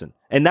that person.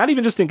 And not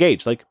even just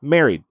engaged, like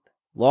married.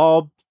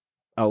 Binding,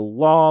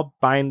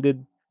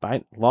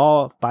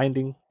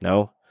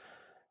 no.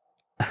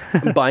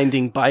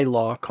 Binding by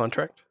law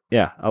contract.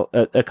 Yeah,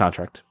 a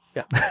contract.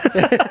 Yeah.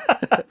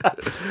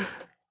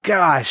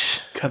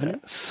 Gosh.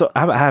 Covenant. So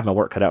I have my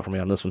work cut out for me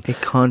on this one. A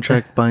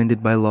contract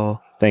binded by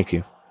law. Thank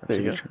you. There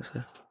you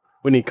go.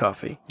 We need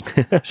coffee.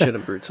 Should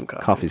have brewed some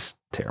coffee. Coffee's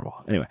terrible.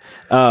 Anyway.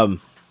 I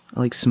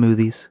like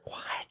smoothies.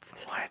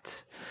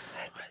 What?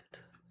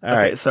 All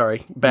right.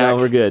 Sorry. Back. No,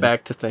 we're good.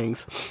 Back to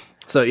things.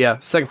 So yeah,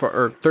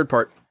 third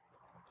part.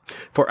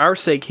 For our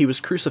sake, he was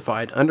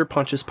crucified under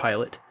Pontius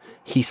Pilate.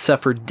 He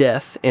suffered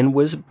death and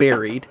was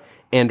buried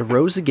and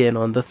rose again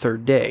on the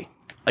third day.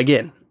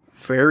 Again,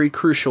 very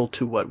crucial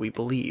to what we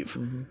believe.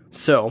 Mm-hmm.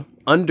 So,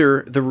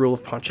 under the rule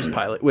of Pontius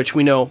Pilate, which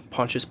we know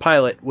Pontius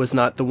Pilate was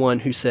not the one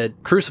who said,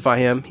 crucify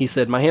him. He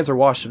said, my hands are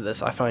washed of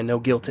this. I find no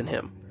guilt in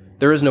him.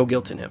 There is no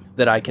guilt in him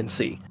that I can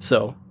see.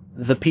 So,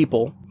 the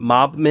people,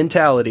 mob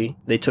mentality,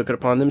 they took it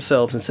upon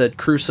themselves and said,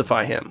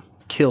 crucify him,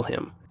 kill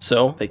him.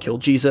 So, they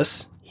killed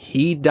Jesus.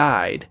 He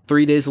died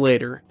 3 days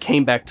later,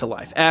 came back to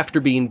life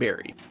after being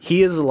buried.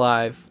 He is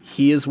alive.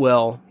 He is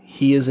well.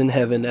 He is in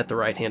heaven at the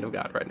right hand of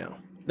God right now.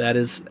 That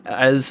is,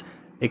 as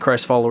a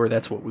Christ follower,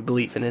 that's what we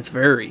believe. And it's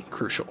very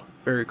crucial.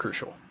 Very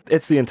crucial.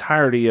 It's the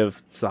entirety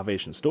of the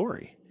salvation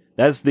story.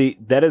 That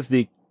is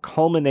the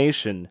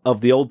culmination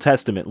of the Old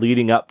Testament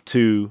leading up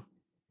to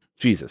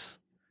Jesus.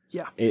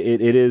 Yeah.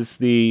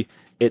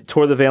 It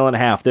tore the veil in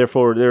half.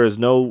 Therefore, there is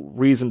no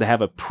reason to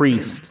have a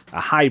priest, a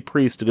high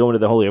priest, to go into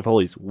the Holy of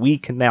Holies. We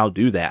can now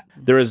do that.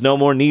 There is no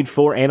more need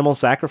for animal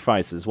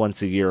sacrifices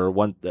once a year, or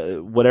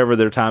whatever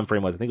their time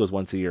frame was. I think it was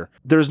once a year.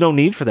 There's no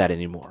need for that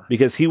anymore,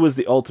 because he was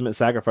the ultimate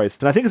sacrifice.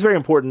 And I think it's very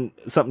important,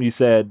 something you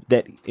said,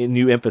 and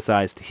you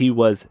emphasized, he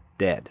was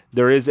dead.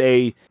 There is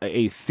a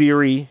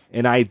theory,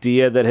 an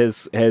idea that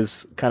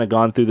has kind of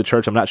gone through the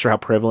church. I'm not sure how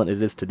prevalent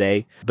it is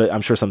today, but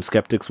I'm sure some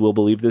skeptics will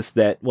believe this,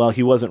 that, well,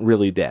 he wasn't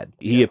really dead.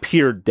 He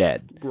appeared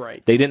dead.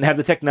 Right. They didn't have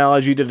the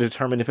technology to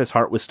determine if his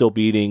heart was still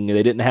beating.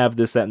 They didn't have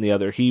this, that, and the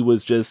other. He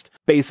was just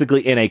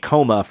basically in a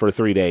coma for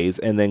 3 days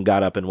and then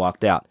got up and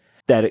walked out.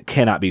 That it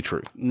cannot be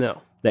true.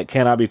 No. That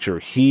cannot be true.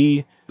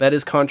 That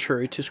is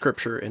contrary to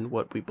Scripture and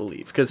what we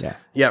believe. Because,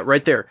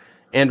 right there.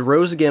 And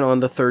rose again on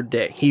the third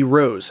day. He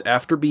rose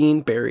after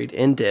being buried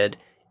and dead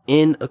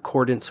in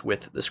accordance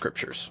with the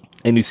Scriptures.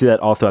 And you see that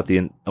all throughout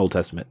the Old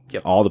Testament.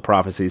 Yep. All the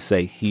prophecies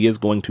say he is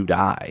going to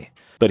die,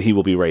 but he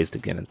will be raised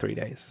again in 3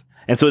 days.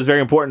 And so it's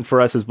very important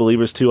for us as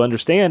believers to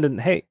understand,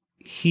 and hey,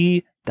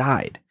 he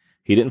died.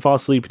 He didn't fall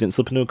asleep. He didn't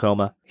slip into a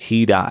coma.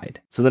 He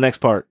died. So the next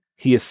part,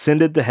 he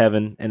ascended to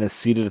heaven and is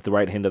seated at the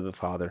right hand of the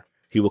Father.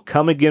 He will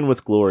come again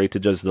with glory to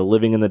judge the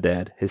living and the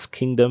dead. His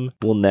kingdom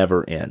will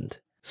never end.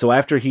 So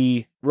after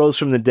he rose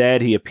from the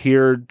dead, he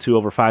appeared to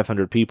over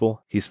 500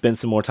 people. He spent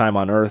some more time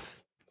on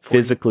earth.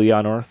 physically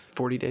on earth.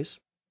 40 days.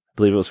 I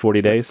believe it was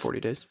 40 days. 40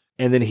 days.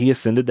 And then he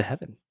ascended to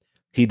heaven.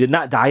 He did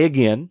not die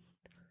again.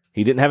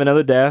 He didn't have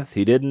another death.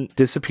 He didn't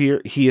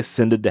disappear. He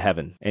ascended to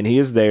heaven. And he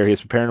is there. He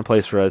is preparing a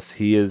place for us.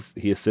 He is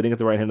sitting at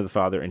the right hand of the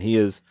Father, and he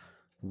is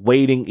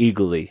waiting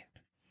eagerly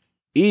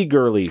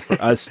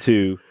for us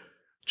to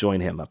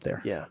join him up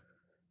there. Yeah.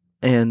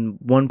 And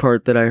one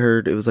part that I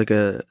heard, it was like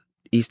a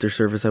Easter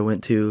service I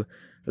went to.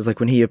 It was like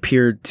when he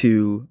appeared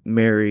to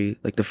Mary,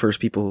 like the first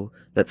people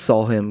that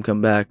saw him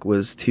come back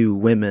was two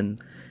women.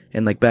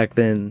 And like back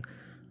then,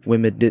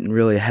 women didn't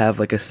really have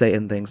like a say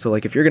in things. So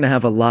like if you're going to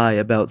have a lie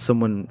about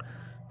someone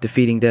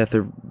defeating death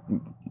or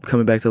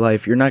coming back to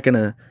life, you're not going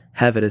to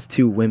have it as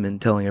two women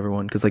telling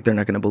everyone, because like they're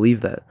not going to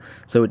believe that.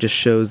 So it just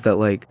shows that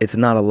like it's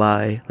not a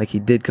lie, like he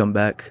did come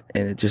back,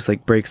 and it just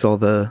like breaks all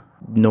the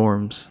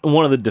norms.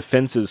 One of the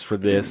defenses for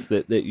this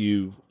that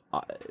you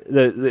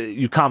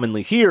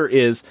commonly hear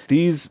is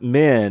these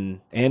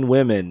men and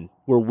women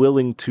were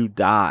willing to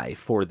die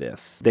for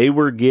this. They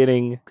were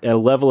getting a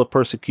level of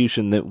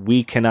persecution that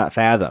we cannot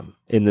fathom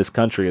in this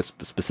country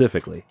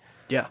specifically.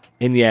 Yeah.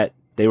 And yet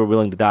they were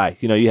willing to die.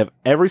 You know, you have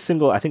every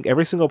single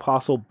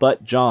apostle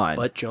but John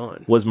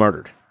was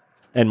murdered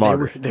and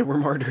martyred. They were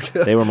martyred.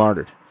 They were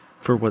martyred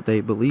For what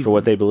they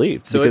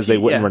believed. So because they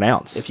wouldn't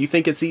renounce. If you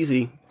think it's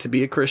easy to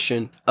be a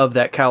Christian of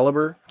that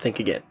caliber, think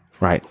again.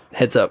 Right.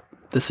 Heads up.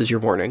 This is your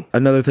warning.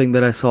 Another thing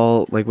that I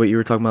saw, like what you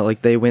were talking about,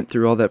 like they went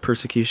through all that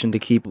persecution to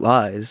keep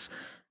lies.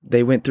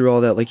 They went through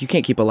all that, like you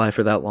can't keep a lie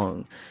for that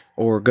long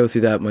or go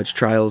through that much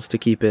trials to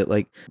keep it.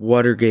 Like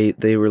Watergate,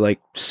 they were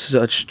like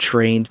such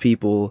trained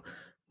people,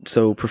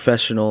 so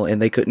professional, and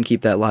they couldn't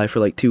keep that lie for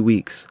like 2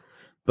 weeks.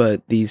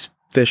 But these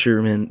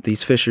fishermen,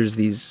 these fishers,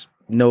 these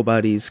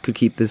nobodies could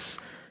keep this,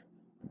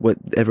 what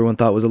everyone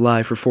thought was a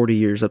lie, for 40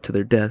 years up to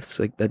their deaths.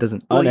 Like that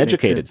doesn't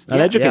uneducated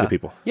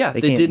people. Yeah,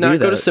 they did not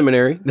go to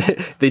seminary.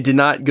 They did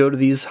not go to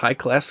these high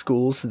class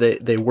schools.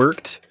 They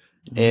worked,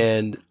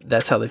 and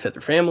that's how they fed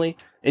their family.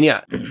 And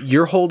yeah,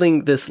 you're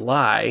holding this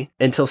lie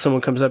until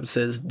someone comes up and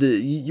says,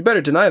 "You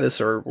better deny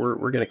this, or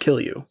we're gonna kill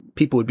you."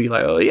 People would be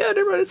like, "Oh yeah,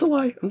 never mind, it's a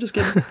lie. I'm just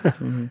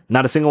kidding."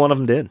 Not a single one of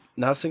them did.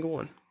 Not a single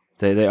one.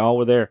 They all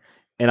were there.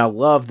 And I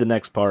love the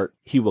next part.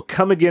 He will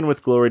come again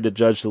with glory to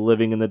judge the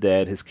living and the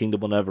dead. His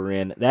kingdom will never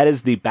end. That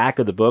is the back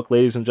of the book,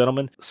 ladies and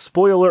gentlemen.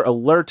 Spoiler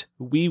alert,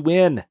 we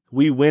win.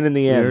 We win in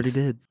the end.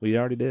 We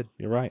already did.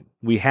 You're right.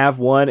 We have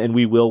won, and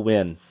we will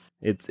win.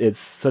 It's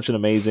such an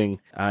amazing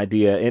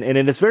idea.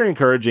 And it's very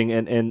encouraging.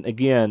 And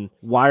again,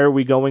 why are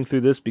we going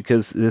through this?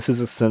 Because this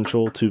is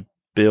essential to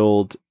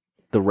build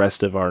the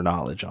rest of our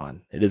knowledge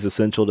on. It is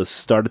essential to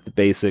start at the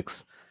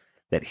basics,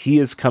 that he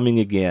is coming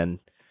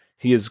again.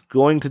 He is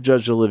going to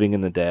judge the living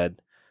and the dead.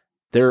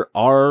 There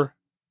are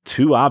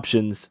two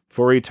options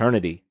for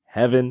eternity,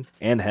 heaven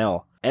and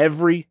hell.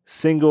 Every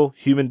single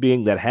human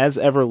being that has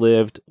ever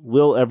lived,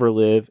 will ever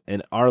live,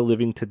 and are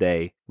living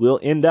today will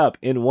end up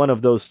in one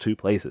of those two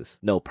places.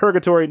 No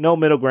purgatory, no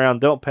middle ground,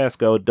 don't pass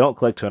go, don't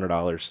collect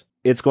 $200.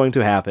 It's going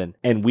to happen,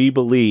 and we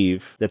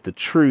believe that the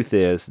truth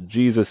is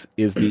Jesus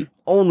is the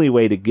only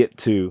way to get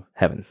to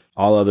heaven.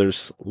 All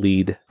others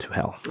lead to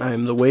hell. I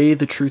am the way,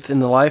 the truth,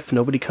 and the life.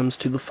 Nobody comes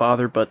to the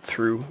Father but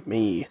through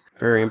me.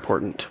 Very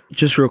important.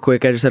 Just real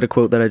quick, I just had a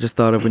quote that I just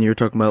thought of when you were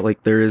talking about,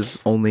 like, there is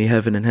only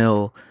heaven and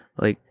hell.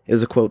 Like, it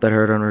was a quote that I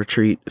heard on a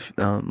retreat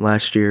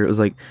last year. It was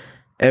like,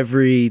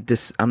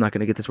 I'm not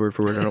going to get this word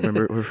for word, I don't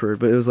remember it word for word,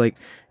 but it was like,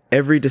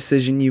 every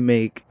decision you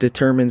make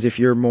determines if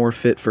you're more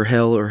fit for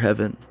hell or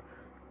heaven.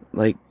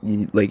 Like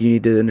you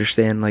need to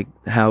understand like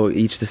how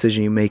each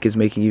decision you make is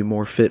making you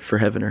more fit for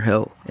heaven or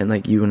hell, and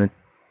like you want to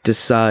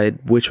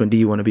decide which one do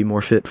you want to be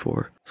more fit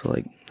for. So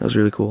like that was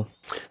really cool.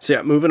 So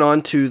yeah, moving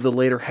on to the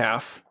later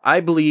half.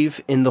 I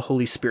believe in the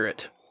Holy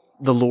Spirit,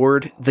 the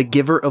Lord, the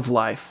giver of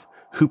life,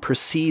 who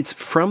proceeds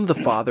from the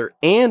Father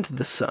and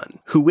the Son,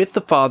 who with the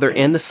Father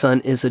and the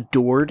Son is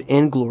adored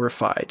and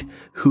glorified,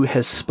 who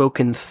has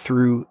spoken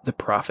through the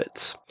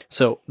prophets.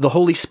 So the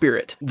Holy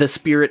Spirit, the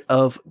Spirit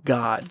of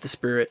God, the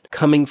Spirit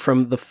coming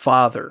from the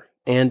Father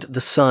and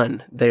the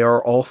Son, they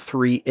are all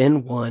three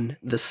in one,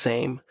 the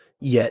same,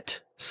 yet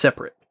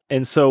separate.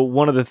 And so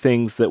one of the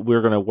things that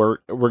we're going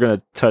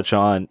to touch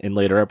on in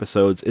later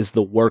episodes is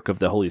the work of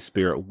the Holy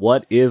Spirit.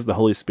 What is the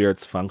Holy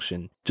Spirit's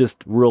function?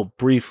 Just real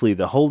briefly,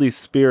 the Holy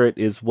Spirit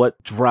is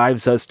what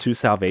drives us to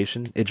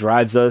salvation. It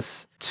drives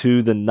us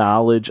to the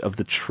knowledge of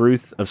the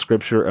truth of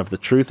Scripture, of the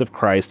truth of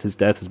Christ, his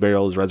death, his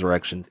burial, his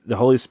resurrection. The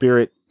Holy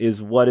Spirit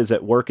is what is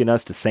at work in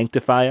us to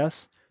sanctify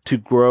us, to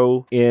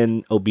grow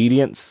in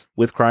obedience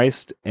with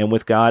Christ and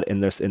with God in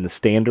the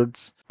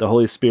standards. The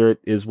Holy Spirit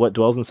is what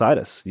dwells inside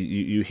us.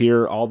 You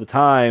hear all the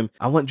time,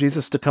 I want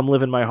Jesus to come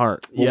live in my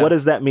heart. Well, yeah, what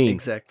does that mean?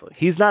 Exactly.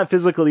 He's not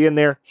physically in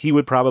there. He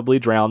would probably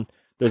drown.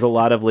 There's a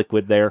lot of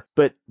liquid there,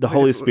 but the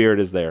Holy Spirit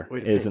is there.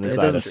 It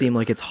doesn't seem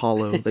like it's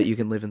hollow that you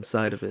can live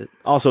inside of it.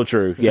 Also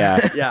true,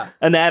 yeah. Yeah.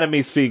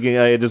 Anatomy speaking,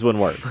 it just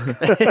wouldn't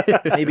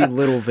work. Maybe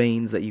little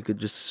veins that you could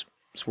just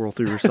swirl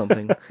through or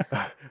something.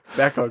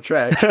 Back on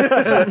track.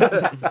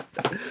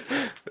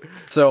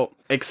 So,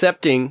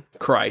 accepting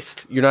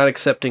Christ, you're not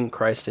accepting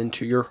Christ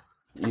into your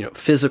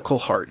physical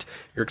heart.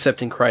 You're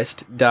accepting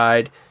Christ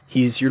died.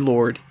 He's your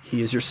Lord.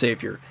 He is your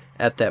Savior.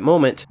 At that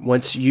moment,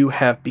 once you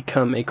have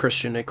become a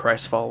Christian, a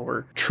Christ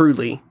follower,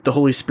 truly, the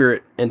Holy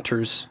Spirit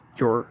enters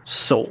your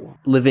soul,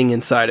 living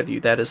inside of you.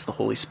 That is the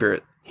Holy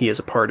Spirit. He is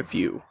a part of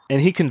you.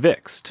 And he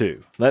convicts,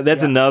 too.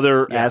 That's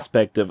another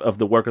aspect of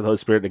the work of the Holy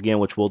Spirit, again,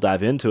 which we'll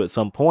dive into at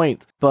some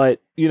point.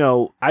 But,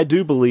 I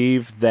do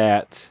believe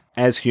that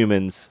as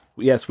humans,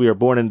 yes, we are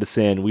born into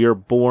sin. We are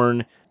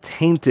born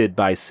tainted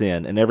by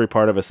sin, and every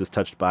part of us is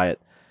touched by it.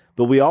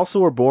 But we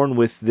also are born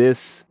with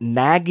this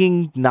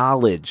nagging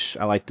knowledge,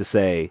 I like to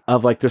say,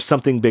 of like there's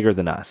something bigger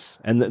than us,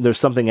 and there's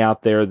something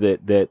out there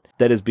that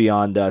is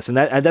beyond us, and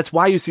that's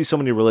why you see so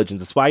many religions.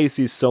 That's why you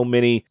see so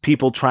many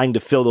people trying to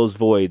fill those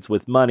voids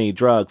with money,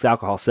 drugs,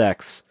 alcohol,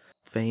 sex,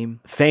 fame.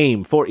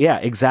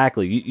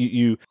 Exactly.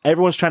 You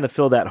everyone's trying to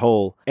fill that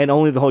hole, and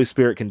only the Holy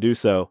Spirit can do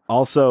so.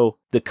 Also,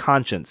 the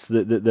conscience,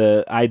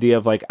 the idea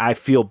of like I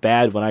feel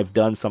bad when I've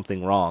done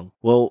something wrong.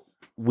 Well,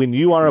 when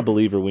you are a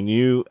believer, when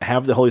you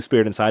have the Holy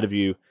Spirit inside of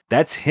you,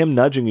 that's him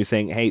nudging you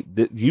saying, hey,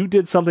 you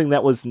did something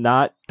that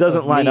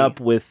doesn't line up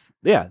with,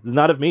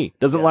 not of me,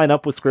 doesn't line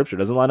up with Scripture,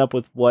 doesn't line up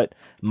with what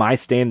my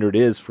standard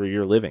is for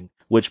your living,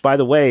 which, by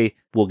the way,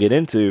 we'll get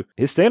into,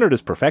 his standard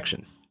is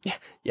perfection.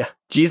 Yeah.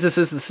 Jesus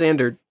is the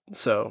standard,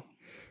 so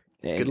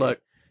good luck.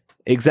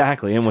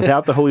 Exactly. And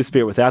without the Holy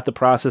Spirit, without the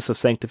process of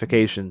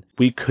sanctification,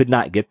 we could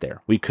not get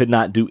there. We could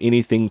not do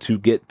anything to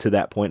get to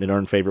that point and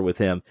earn favor with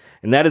him.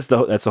 And that's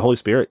the Holy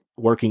Spirit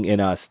working in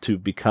us to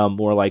become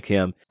more like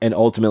him and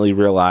ultimately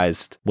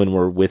realized when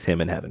we're with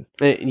him in heaven.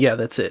 Yeah,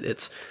 that's it.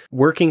 It's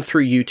working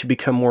through you to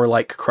become more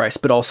like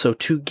Christ, but also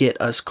to get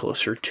us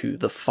closer to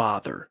the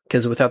Father.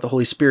 Because without the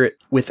Holy Spirit,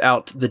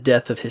 without the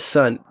death of his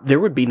Son, there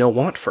would be no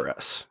want for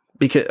us.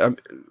 Because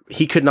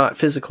he could not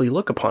physically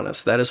look upon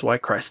us. That is why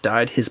Christ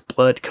died. His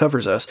blood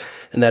covers us.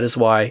 And that is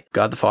why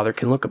God the Father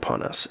can look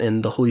upon us.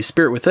 And the Holy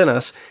Spirit within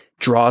us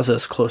draws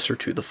us closer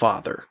to the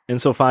Father. And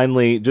so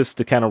finally, just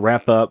to kind of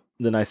wrap up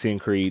the Nicene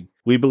Creed,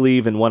 we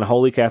believe in one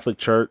holy Catholic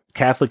Church,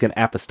 Catholic and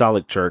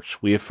Apostolic Church.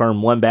 We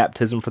affirm one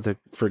baptism for the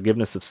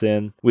forgiveness of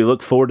sin. We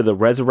look forward to the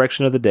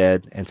resurrection of the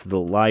dead and to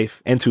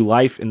life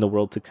in the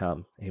world to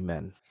come.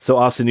 Amen. So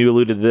Austin, you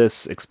alluded to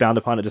this. Expound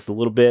upon it just a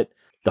little bit.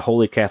 The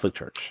Holy Catholic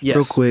Church. Yes.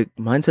 Real quick,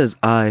 mine says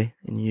I,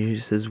 and you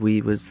says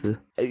we was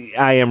the...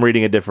 I am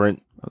reading a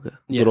different,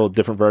 Yeah.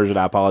 different version.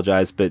 I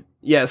apologize, but...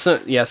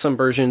 Some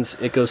versions,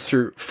 it goes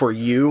through for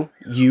you.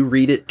 You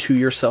read it to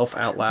yourself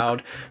out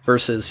loud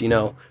versus,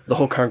 the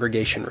whole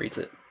congregation reads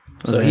it.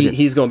 So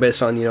he's going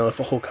based on, if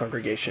a whole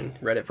congregation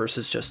read it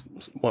versus just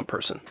one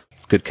person.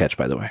 Good catch,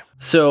 by the way.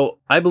 So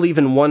I believe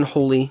in one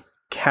holy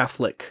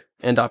Catholic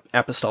and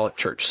Apostolic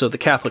Church. So the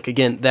Catholic,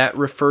 again, that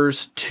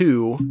refers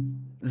to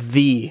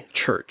the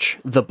church,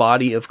 the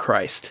body of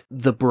Christ,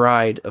 the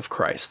bride of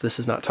Christ. This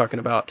is not talking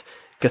about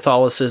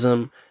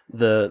Catholicism,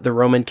 the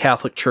Roman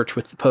Catholic Church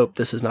with the Pope.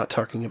 This is not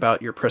talking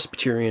about your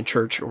Presbyterian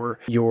church or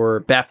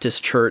your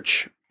Baptist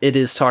church. It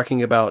is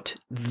talking about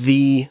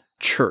the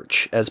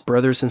church as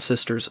brothers and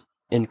sisters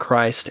in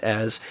Christ,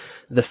 as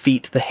the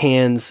feet, the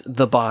hands,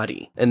 the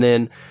body. And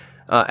then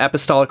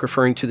apostolic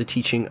referring to the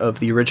teaching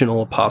of the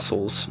original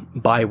apostles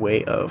by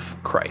way of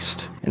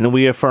Christ. And then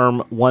we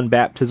affirm one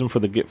baptism for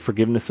the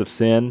forgiveness of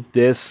sin.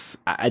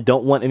 I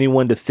don't want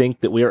anyone to think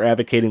that we are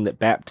advocating that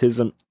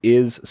baptism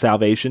is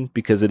salvation,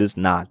 because it is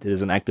not. It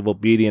is an act of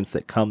obedience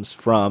that comes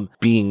from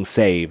being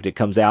saved. It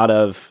comes out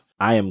of,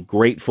 I am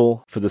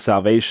grateful for the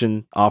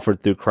salvation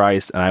offered through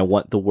Christ, and I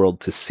want the world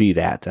to see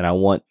that, and I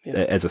want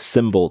as a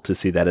symbol to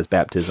see that as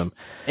baptism.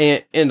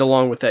 And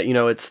along with that,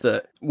 it's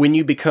when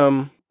you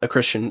become a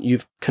Christian,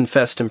 you've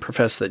confessed and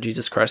professed that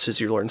Jesus Christ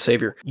is your Lord and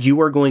Savior, you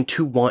are going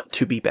to want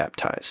to be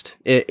baptized.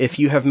 If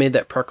you have made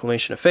that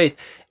proclamation of faith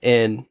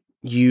and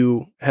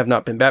you have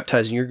not been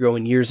baptized and you're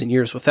going years and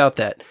years without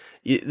that,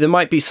 there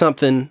might be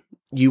something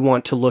you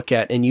want to look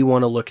at, and you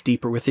want to look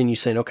deeper within you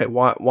saying, okay,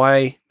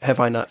 why have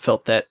I not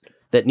felt that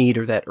need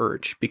or that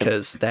urge?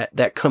 Because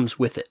that comes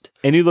with it.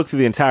 And you look through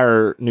the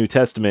entire New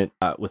Testament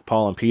with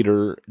Paul and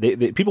Peter,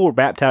 people were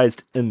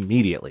baptized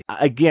immediately.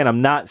 Again,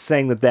 I'm not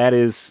saying that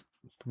is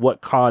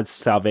what caused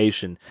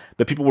salvation,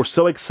 but people were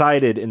so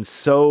excited and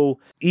so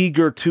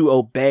eager to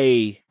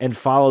obey and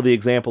follow the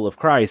example of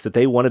Christ that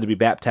they wanted to be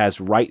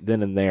baptized right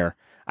then and there.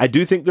 I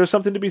do think there's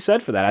something to be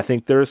said for that. I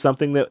think there is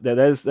something that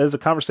is a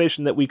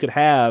conversation that we could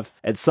have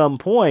at some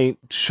point.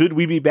 Should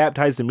we be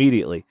baptized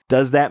immediately?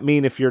 Does that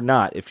mean if you're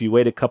not, if you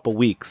wait a couple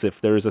weeks,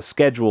 if there's a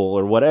schedule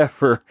or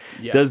whatever,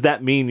 does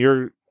that mean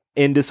you're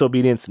in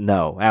disobedience?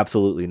 No,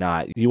 absolutely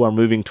not. You are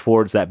moving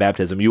towards that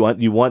baptism. You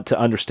want to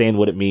understand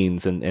what it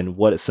means and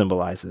what it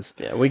symbolizes.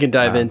 Yeah, we can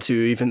dive into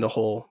even the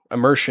whole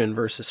immersion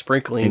versus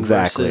sprinkling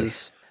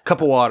versus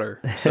cup of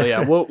water. So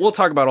yeah, we'll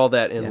talk about all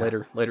that in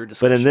later discussions.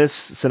 But in this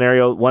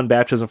scenario, one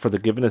baptism for the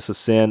forgiveness of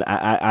sin.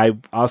 I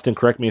Austin,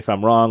 correct me if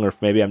I'm wrong, or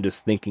if maybe I'm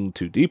just thinking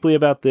too deeply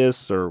about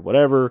this or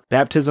whatever.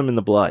 Baptism in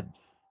the blood.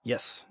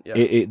 Yes.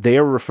 Yeah. They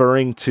are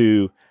referring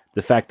to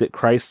the fact that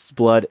Christ's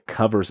blood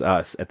covers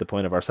us at the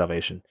point of our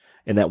salvation,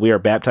 and that we are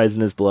baptized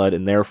in his blood,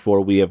 and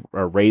therefore we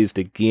are raised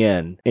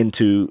again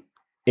into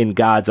in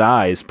God's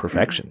eyes,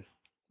 perfection.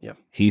 Yeah.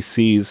 He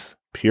sees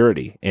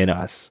purity in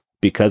us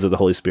because of the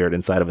Holy Spirit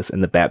inside of us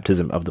and the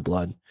baptism of the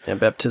blood. And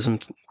baptism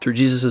through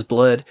Jesus'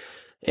 blood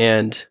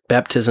and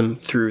baptism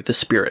through the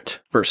Spirit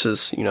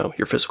versus,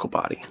 your physical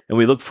body. And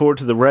we look forward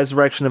to the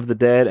resurrection of the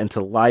dead and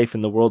to life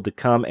in the world to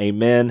come.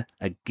 Amen.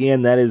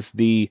 Again, that's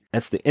the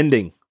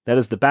ending. That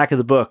is the back of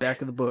the book.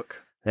 Back of the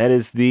book. That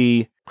is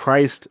the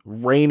Christ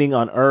reigning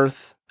on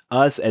earth,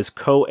 us as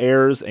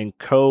co-heirs and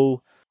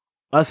co-heirs.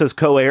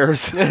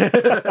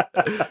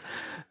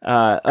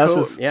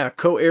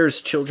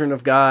 Co-heirs, children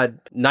of God,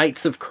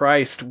 knights of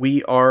Christ.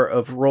 We are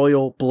of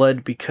royal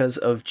blood because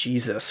of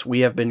Jesus.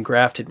 We have been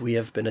grafted. We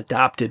have been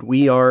adopted.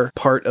 We are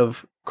part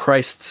of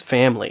Christ's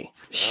family.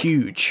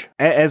 Huge.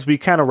 As we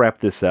kind of wrap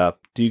this up,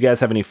 do you guys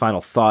have any final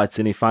thoughts,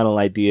 any final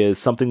ideas,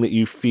 something that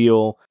you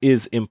feel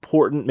is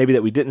important, maybe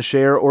that we didn't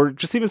share, or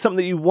just even something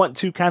that you want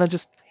to kind of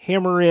just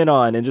hammer in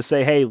on and just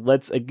say, hey,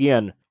 let's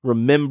again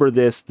remember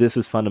this. This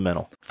is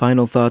fundamental.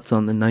 Final thoughts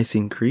on the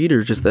Nicene Creed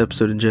or just the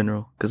episode in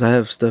general? Because I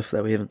have stuff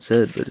that we haven't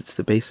said, but it's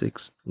the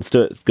basics. Let's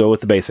do it. Go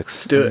with the basics.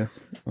 Let's do it.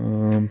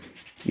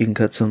 You can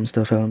cut some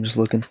stuff out. I'm just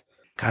looking.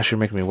 Gosh, you're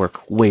making me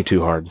work way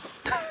too hard.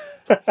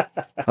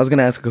 I was going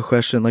to ask a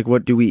question, like,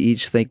 what do we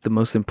each think the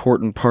most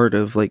important part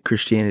of, like,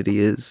 Christianity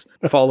is?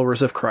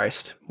 Followers of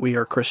Christ. We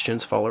are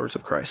Christians, followers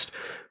of Christ.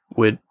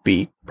 Would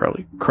be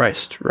probably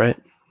Christ, right?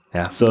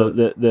 Yeah. So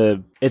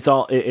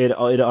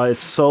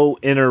it's so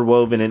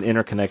interwoven and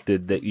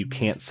interconnected that you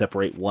can't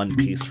separate one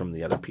piece from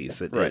the other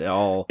piece. It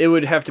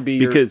would have to be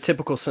your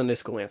typical Sunday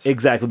school answer.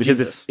 Exactly, because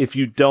Jesus. if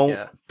you don't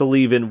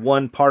believe in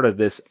one part of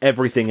this,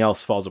 everything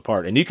else falls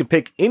apart. And you can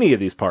pick any of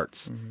these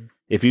parts. Mm-hmm.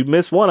 If you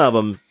miss one of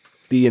them,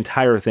 the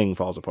entire thing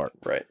falls apart.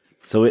 Right.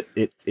 So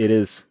it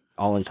is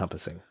all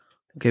encompassing.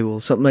 Okay, well,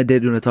 something I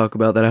did want to talk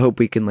about that I hope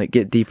we can like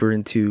get deeper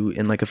into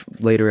in like a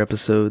later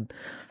episode.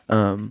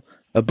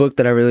 A book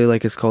that I really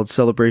like is called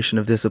Celebration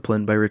of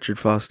Discipline by Richard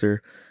Foster,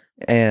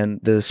 and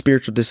the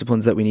spiritual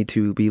disciplines that we need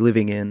to be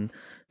living in.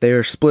 They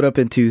are split up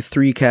into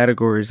 3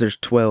 categories. There's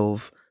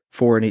 12,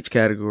 4 in each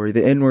category.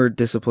 The inward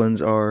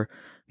disciplines are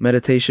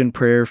meditation,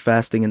 prayer,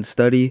 fasting, and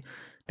study.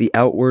 The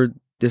outward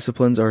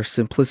disciplines are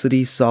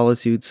simplicity,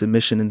 solitude,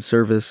 submission, and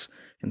service.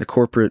 And the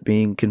corporate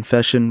being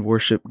confession,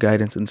 worship,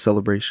 guidance, and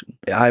celebration.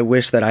 I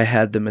wish that I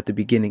had them at the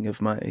beginning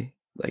of my,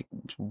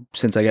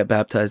 since I got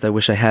baptized, I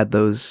wish I had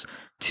those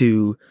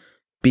to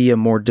be a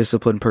more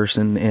disciplined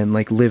person and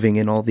living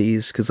in all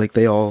these, because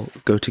they all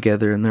go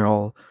together and they're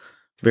all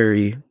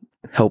very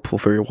helpful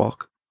for your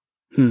walk.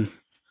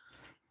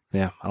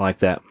 Yeah, I like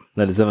that.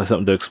 That is definitely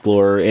something to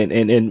explore.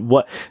 And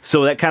what,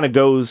 so that kind of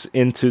goes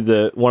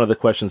into one of the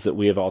questions that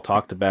we have all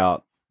talked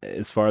about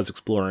as far as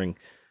exploring,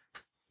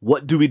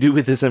 what do we do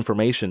with this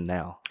information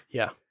now?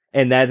 Yeah.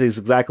 And that is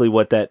exactly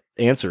what that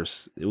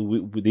answers.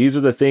 These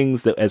are the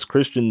things that as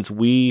Christians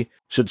we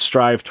should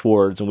strive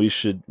towards, and we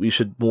should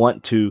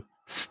want to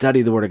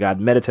study the Word of God,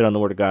 meditate on the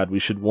Word of God. We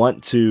should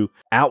want to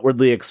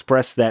outwardly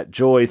express that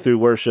joy through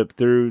worship,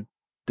 through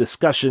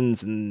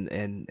discussions,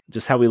 and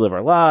just how we live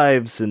our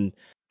lives. And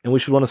we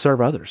should want to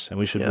serve others, and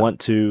we should want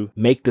to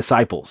make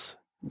disciples.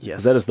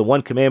 Yes. That is the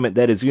one commandment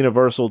that is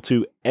universal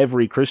to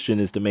every Christian,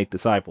 is to make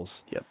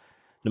disciples. Yep.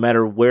 No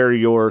matter where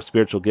your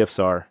spiritual gifts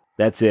are,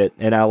 that's it.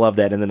 And I love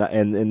that.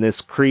 And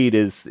this creed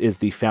is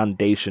the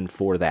foundation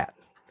for that.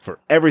 For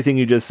everything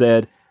you just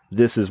said,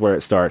 this is where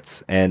it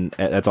starts. And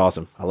that's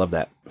awesome. I love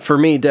that. For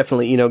me,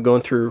 definitely,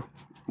 going through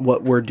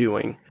what we're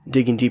doing,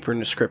 digging deeper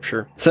into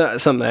Scripture. So,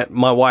 something that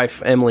my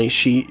wife, Emily,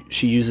 she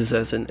uses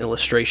as an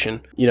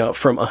illustration.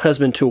 From a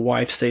husband to a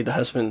wife, say the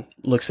husband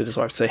looks at his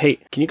wife and say, hey,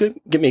 can you go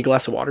get me a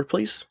glass of water,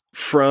 please?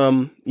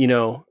 From,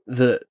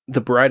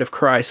 the bride of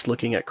Christ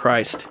looking at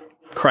Christ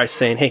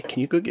saying, hey, can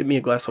you go get me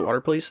a glass of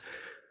water, please?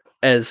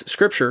 As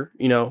Scripture,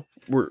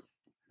 we're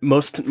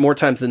more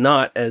times than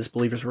not, as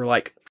believers,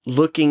 we're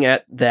looking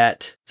at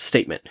that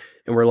statement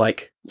and we're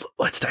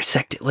let's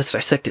dissect it. Let's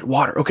dissect it.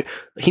 Water. Okay.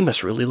 He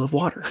must really love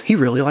water. He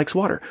really likes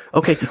water.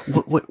 Okay.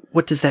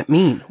 What does that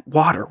mean?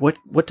 Water.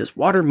 What does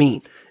water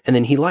mean? And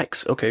then he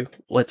likes. Okay.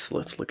 Let's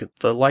look at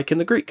the like in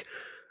the Greek.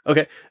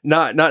 Okay.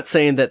 Not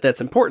saying that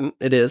that's important.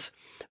 It is,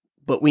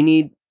 but we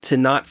need to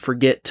not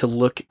forget to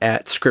look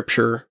at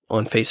Scripture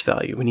on face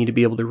value. We need to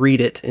be able to read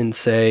it and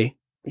say,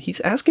 he's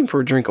asking for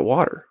a drink of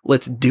water.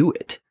 Let's do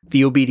it.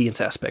 The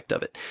obedience aspect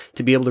of it.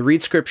 To be able to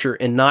read Scripture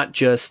and not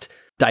just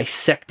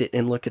dissect it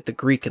and look at the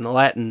Greek and the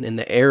Latin and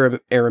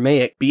the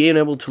Aramaic, being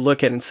able to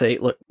look at it and say,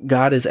 look,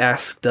 God has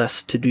asked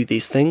us to do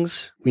these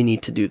things. We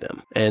need to do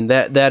them. And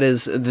that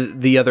is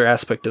the other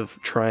aspect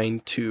of trying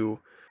to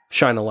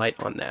shine a light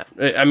on that.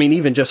 I mean,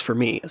 even just for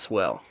me as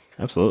well.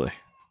 Absolutely.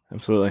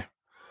 Absolutely.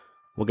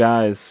 Well,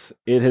 guys,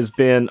 it has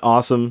been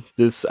awesome.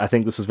 I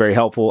think this was very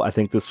helpful. I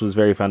think this was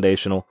very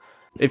foundational.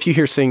 If you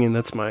hear singing,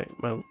 that's my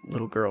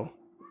little girl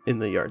in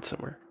the yard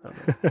somewhere.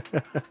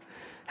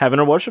 Having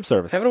a worship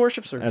service. Having a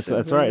worship service.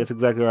 That's right. That's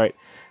exactly right.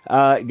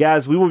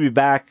 Guys, we will be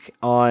back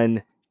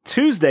on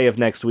Tuesday of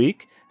next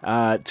week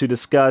to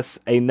discuss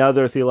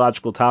another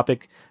theological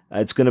topic.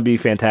 It's going to be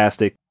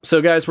fantastic.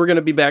 So, guys, we're going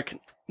to be back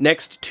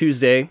next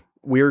Tuesday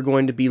we're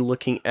going to be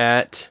looking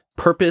at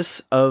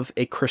purpose of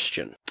a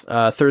Christian.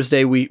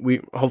 Thursday,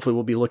 we hopefully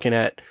will be looking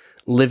at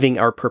living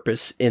our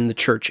purpose in the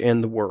church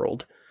and the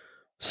world.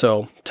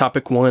 So,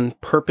 topic 1,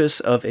 purpose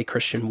of a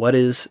Christian. What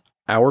is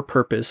our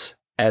purpose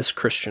as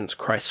Christians,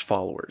 Christ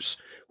followers?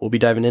 We'll be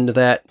diving into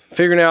that,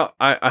 figuring out,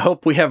 I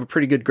hope we have a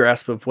pretty good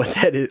grasp of what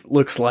that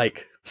looks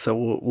like.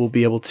 So we'll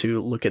be able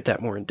to look at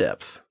that more in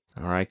depth.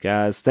 All right,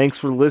 guys. Thanks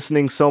for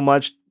listening so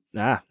much.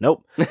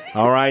 Nope.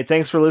 All right.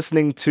 Thanks for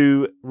listening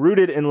to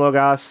Rooted in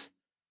Logos.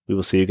 We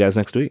will see you guys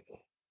next week.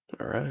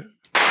 All right.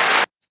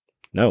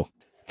 No.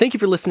 Thank you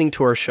for listening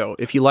to our show.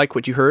 If you like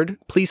what you heard,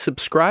 please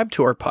subscribe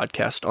to our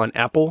podcast on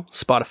Apple,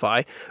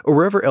 Spotify, or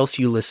wherever else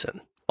you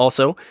listen.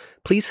 Also,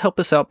 please help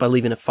us out by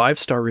leaving a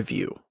 5-star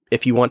review.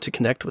 If you want to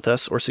connect with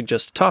us or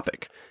suggest a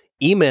topic,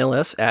 email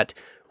us at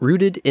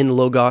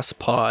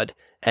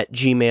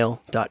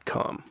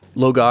rootedinlogospod@gmail.com.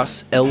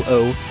 Logos,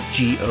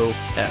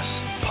 Logos,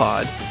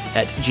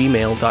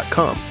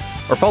 pod@gmail.com.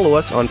 Or follow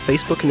us on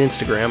Facebook and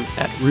Instagram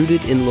at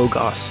Rooted in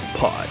Logos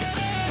Pod.